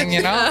something,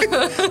 you know.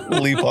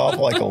 leap off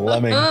like a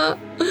lemming. Oh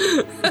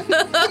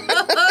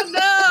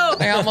no!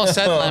 I almost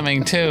said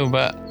lemming too,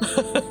 but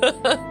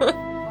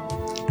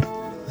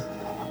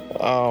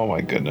Oh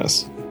my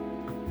goodness.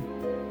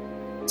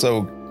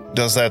 So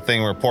does that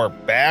thing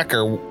report back or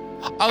oh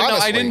no, I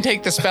Honestly. didn't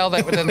take the spell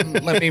that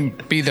didn't let me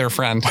be their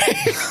friend.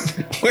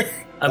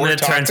 I'm going to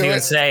talk turn to you it?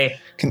 and say,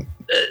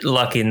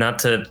 Lucky, not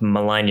to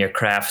malign your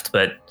craft,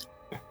 but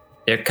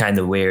they're kind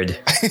of weird.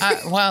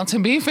 Well, to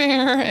be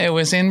fair, it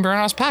was in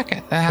Bruno's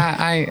pocket.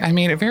 I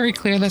made it very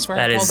clear that's where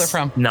That I pulled it is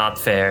from. not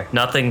fair.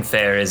 Nothing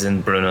fair is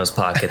in Bruno's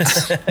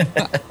pockets. All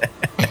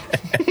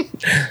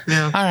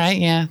right,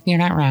 yeah, you're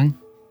not wrong.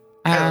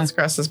 All right, let's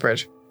cross this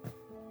bridge.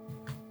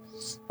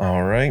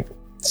 All right.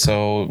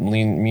 So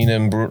Mina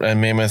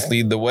and Mammoth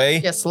lead the way.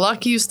 Yes,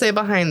 Lucky, you stay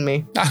behind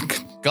me.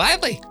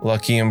 Gladly.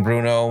 Lucky and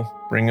Bruno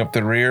bring up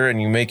the rear,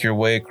 and you make your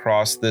way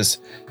across this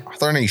are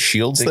there any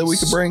shields that we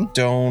could bring?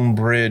 stone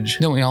bridge.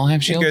 Don't we all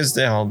have You shields? guys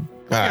down.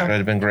 I'd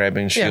have been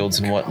grabbing shields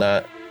and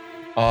whatnot.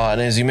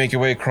 And as you make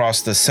your way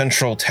across the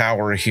central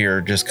tower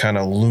here, just kind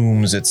of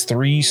looms. It's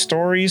 3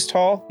 stories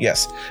tall.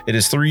 Yes, it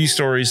is 3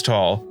 stories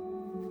tall.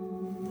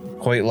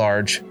 Quite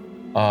large.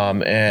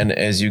 And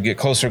as you get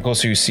closer and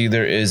closer, you see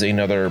there is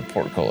another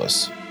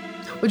portcullis.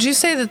 Would you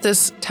say that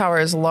this tower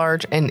is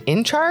large and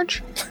in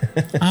charge?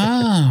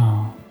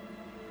 Oh.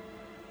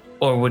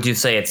 Or would you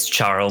say it's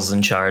Charles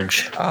in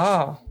charge?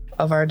 Oh,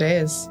 of our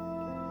days.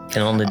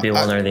 Can only be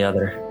one or the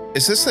other.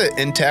 Is this an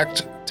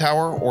intact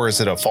tower or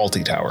is it a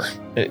faulty tower?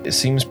 It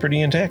seems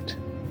pretty intact.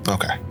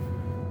 Okay.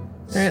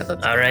 All right,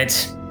 let's. All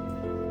right.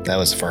 That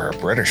was for our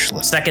British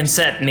list. Second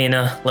set,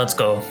 Mina. Let's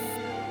go.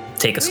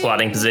 Take a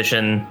squatting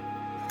position.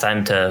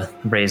 Time to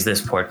raise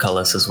this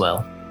portcullis as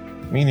well.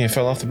 Mina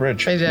fell off the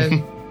bridge. I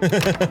did.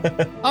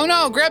 Oh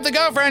no, grab the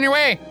gopher on your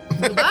way.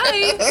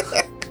 Bye.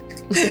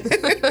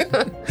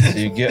 So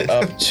you get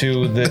up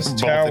to this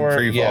Both in tower.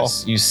 free fall.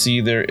 Yes, you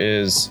see there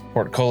is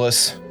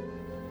portcullis.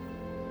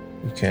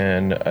 You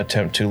can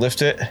attempt to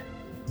lift it.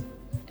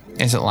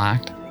 Is it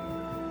locked?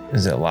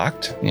 Is it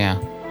locked? Yeah.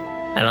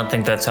 I don't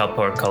think that's how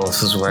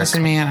portcullises work.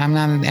 Listen, man, I'm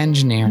not an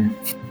engineer.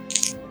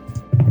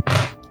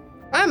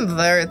 I'm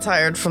very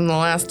tired from the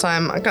last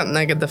time. I got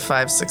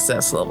 -5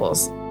 success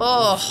levels.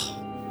 Oh,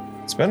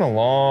 It's been a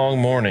long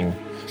morning.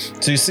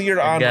 So you see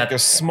you're on got like a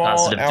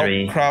small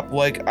 +3.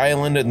 outcrop-like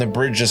island, and the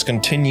bridge just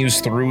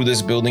continues through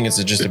this building.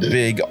 It's just a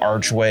big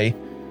archway.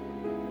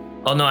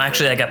 Oh no,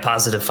 actually I got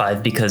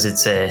 +5 because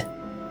it's a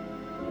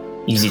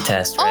easy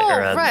test, right? Oh,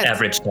 or a right.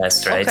 average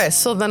test, right? okay.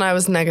 So then I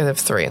was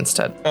 -3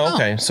 instead. Oh,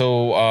 okay,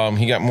 so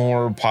he got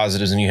more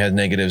positives than you had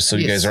negatives, so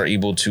you Yes. guys are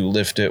able to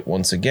lift it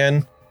once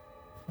again.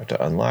 I have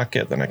to unlock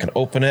it, then I can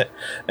open it.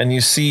 And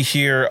you see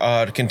here,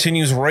 it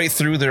continues right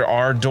through. There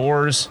are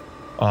doors,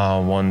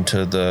 one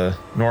to the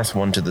north,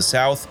 one to the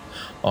south,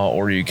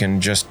 or you can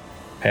just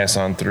pass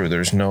on through.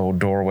 There's no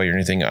doorway or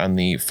anything on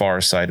the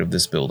far side of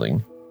this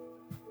building.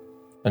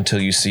 Until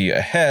you see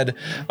ahead,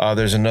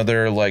 there's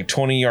another like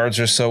 20 yards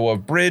or so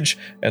of bridge,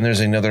 and there's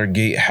another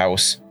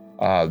gatehouse,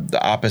 the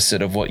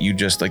opposite of what you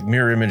just, like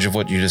mirror image of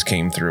what you just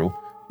came through.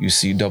 You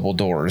see double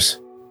doors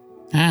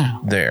Oh.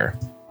 there.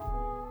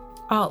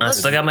 Oh, I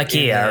still got my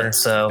key Inner out,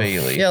 so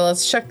Bailey. yeah.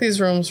 Let's check these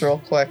rooms real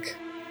quick,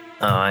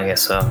 oh, I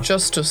guess so.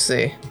 just to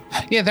see.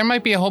 Yeah, there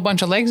might be a whole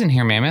bunch of legs in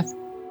here, Mammoth.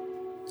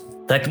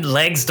 The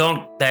legs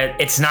don't. That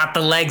it's not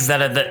the legs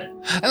that are the.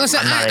 Listen,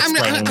 I'm not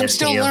explaining I'm this to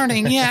still you.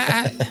 learning.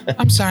 Yeah,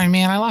 I'm sorry,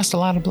 man. I lost a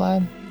lot of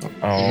blood.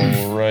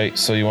 All right,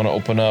 so you want to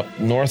open up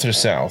north or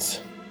south?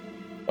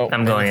 Oh,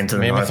 I'm going into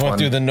the Mammoth north went one.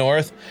 through the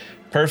north.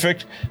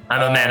 Perfect.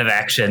 I'm a man of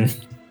action.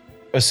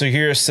 So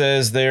here it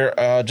says there,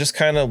 just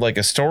kind of like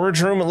a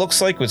storage room. It looks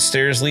like with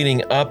stairs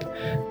leading up.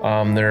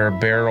 There are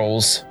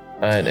barrels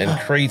and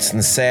crates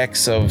and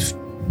sacks of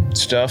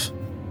stuff.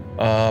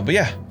 But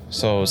yeah,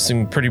 so it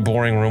seemed pretty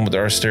boring room with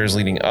our stairs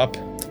leading up.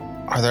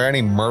 Are there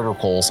any murder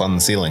holes on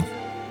the ceiling?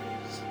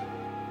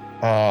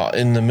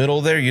 In the middle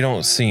there, you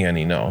don't see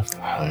any. No.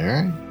 All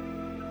right.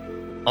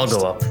 I'll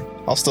go up.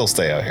 I'll still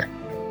stay out here.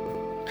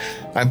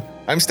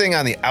 I'm staying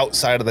on the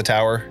outside of the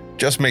tower,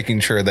 just making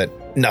sure that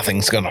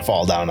nothing's gonna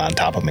fall down on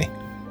top of me.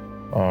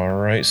 All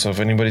right, so if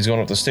anybody's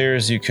going up the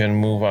stairs, you can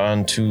move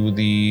on to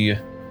the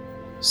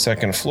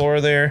second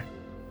floor there.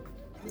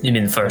 You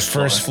mean the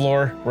first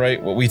Floor,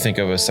 right? What we think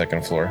of as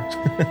second floor.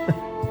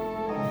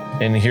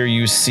 And here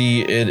you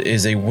see it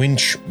is a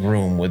winch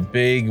room with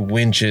big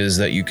winches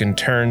that you can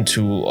turn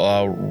to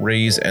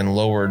raise and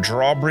lower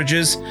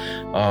drawbridges.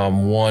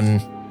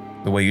 One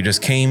the way you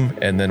just came,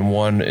 and then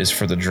one is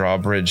for the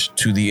drawbridge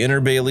to the inner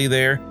bailey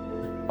there.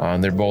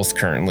 They're both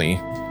currently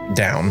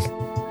down.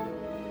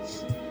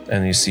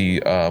 And you see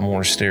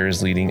more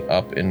stairs leading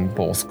up in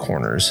both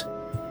corners.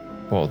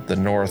 both the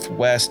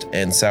northwest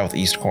and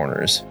southeast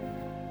corners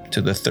to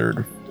the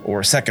third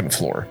or second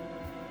floor.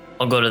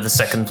 I'll go to the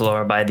second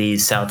floor by the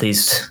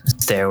southeast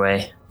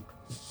stairway.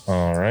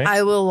 All right.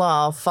 I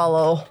will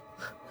follow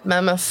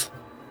Mammoth.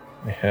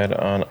 Head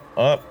on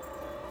up.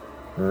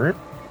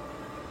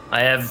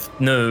 I have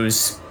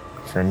news.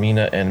 For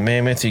Mina and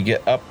Mammoth, you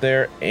get up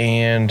there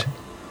and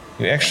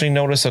you actually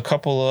notice a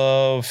couple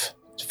of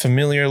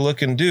familiar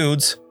looking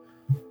dudes,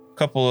 a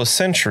couple of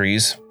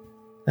sentries.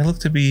 They look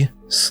to be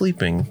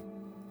sleeping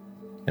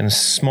in a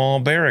small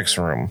barracks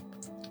room.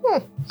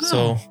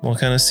 So we'll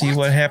kind of see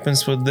what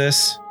happens with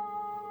this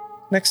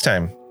next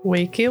time.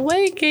 Wakey,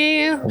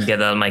 wakey. I'll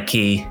get out my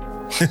key.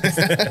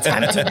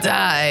 Time to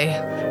die.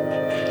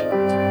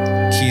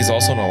 Key's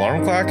also an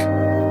alarm clock?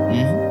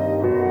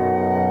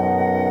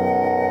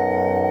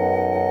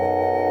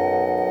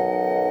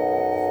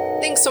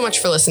 Thanks so much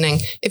for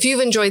listening. If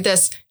you've enjoyed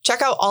this,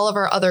 check out all of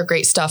our other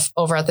great stuff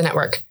over at the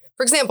network.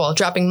 For example,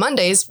 dropping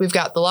Mondays, we've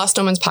got the Lost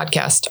Omens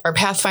podcast, our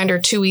Pathfinder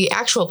 2e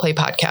actual play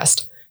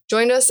podcast.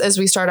 Join us as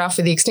we start off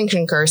with the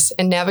Extinction Curse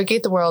and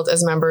navigate the world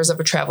as members of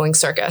a traveling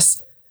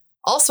circus.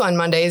 Also on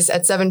Mondays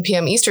at 7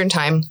 p.m. Eastern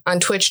Time on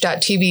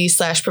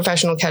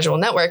twitch.tv/Professional Casual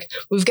Network,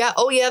 we've got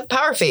Oh Yeah, the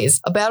Power Phase,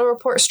 a battle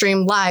report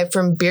stream live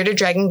from Bearded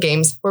Dragon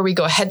Games where we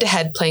go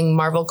head-to-head playing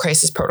Marvel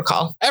Crisis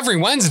Protocol. Every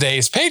Wednesday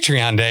is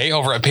Patreon Day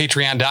over at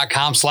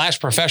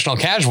patreon.com/professional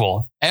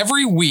casual.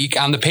 Every week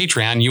on the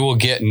Patreon, you will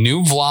get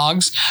new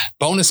vlogs,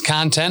 bonus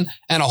content,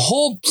 and a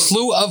whole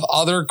slew of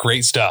other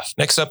great stuff.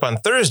 Next up on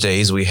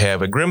Thursdays, we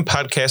have a Grim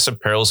Podcast of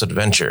Perilous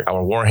Adventure,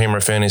 our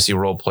Warhammer Fantasy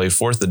Roleplay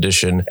 4th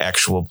Edition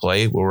actual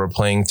play, where we're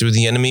playing through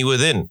The Enemy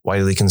Within,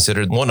 widely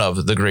considered one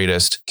of the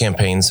greatest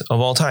campaigns of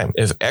all time.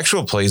 If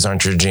actual plays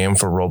aren't your jam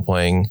for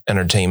role-playing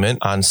entertainment,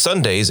 on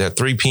Sundays at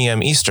 3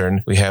 p.m.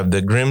 Eastern, we have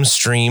the Grim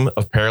Stream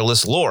of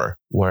Perilous Lore,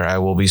 where I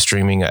will be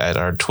streaming at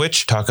our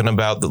Twitch talking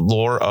about the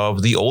lore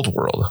of the old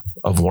world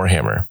of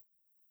Warhammer.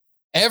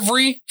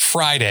 Every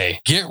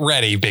Friday, get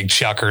ready, big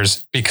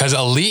chuckers, because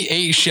Elite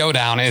 8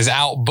 Showdown is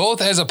out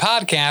both as a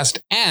podcast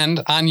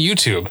and on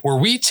YouTube, where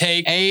we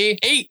take a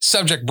 8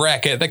 subject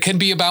bracket that can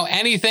be about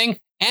anything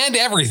and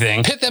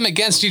everything, pit them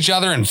against each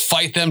other and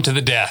fight them to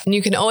the death. And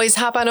you can always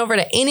hop on over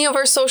to any of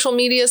our social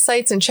media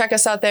sites and check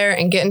us out there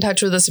and get in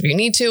touch with us if you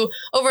need to.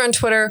 Over on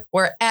Twitter,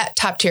 we're at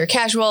Top Tier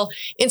Casual.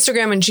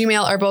 Instagram and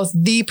Gmail are both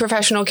The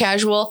Professional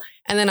Casual.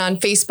 And then on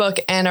Facebook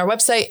and our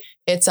website,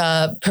 it's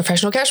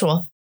Professional Casual.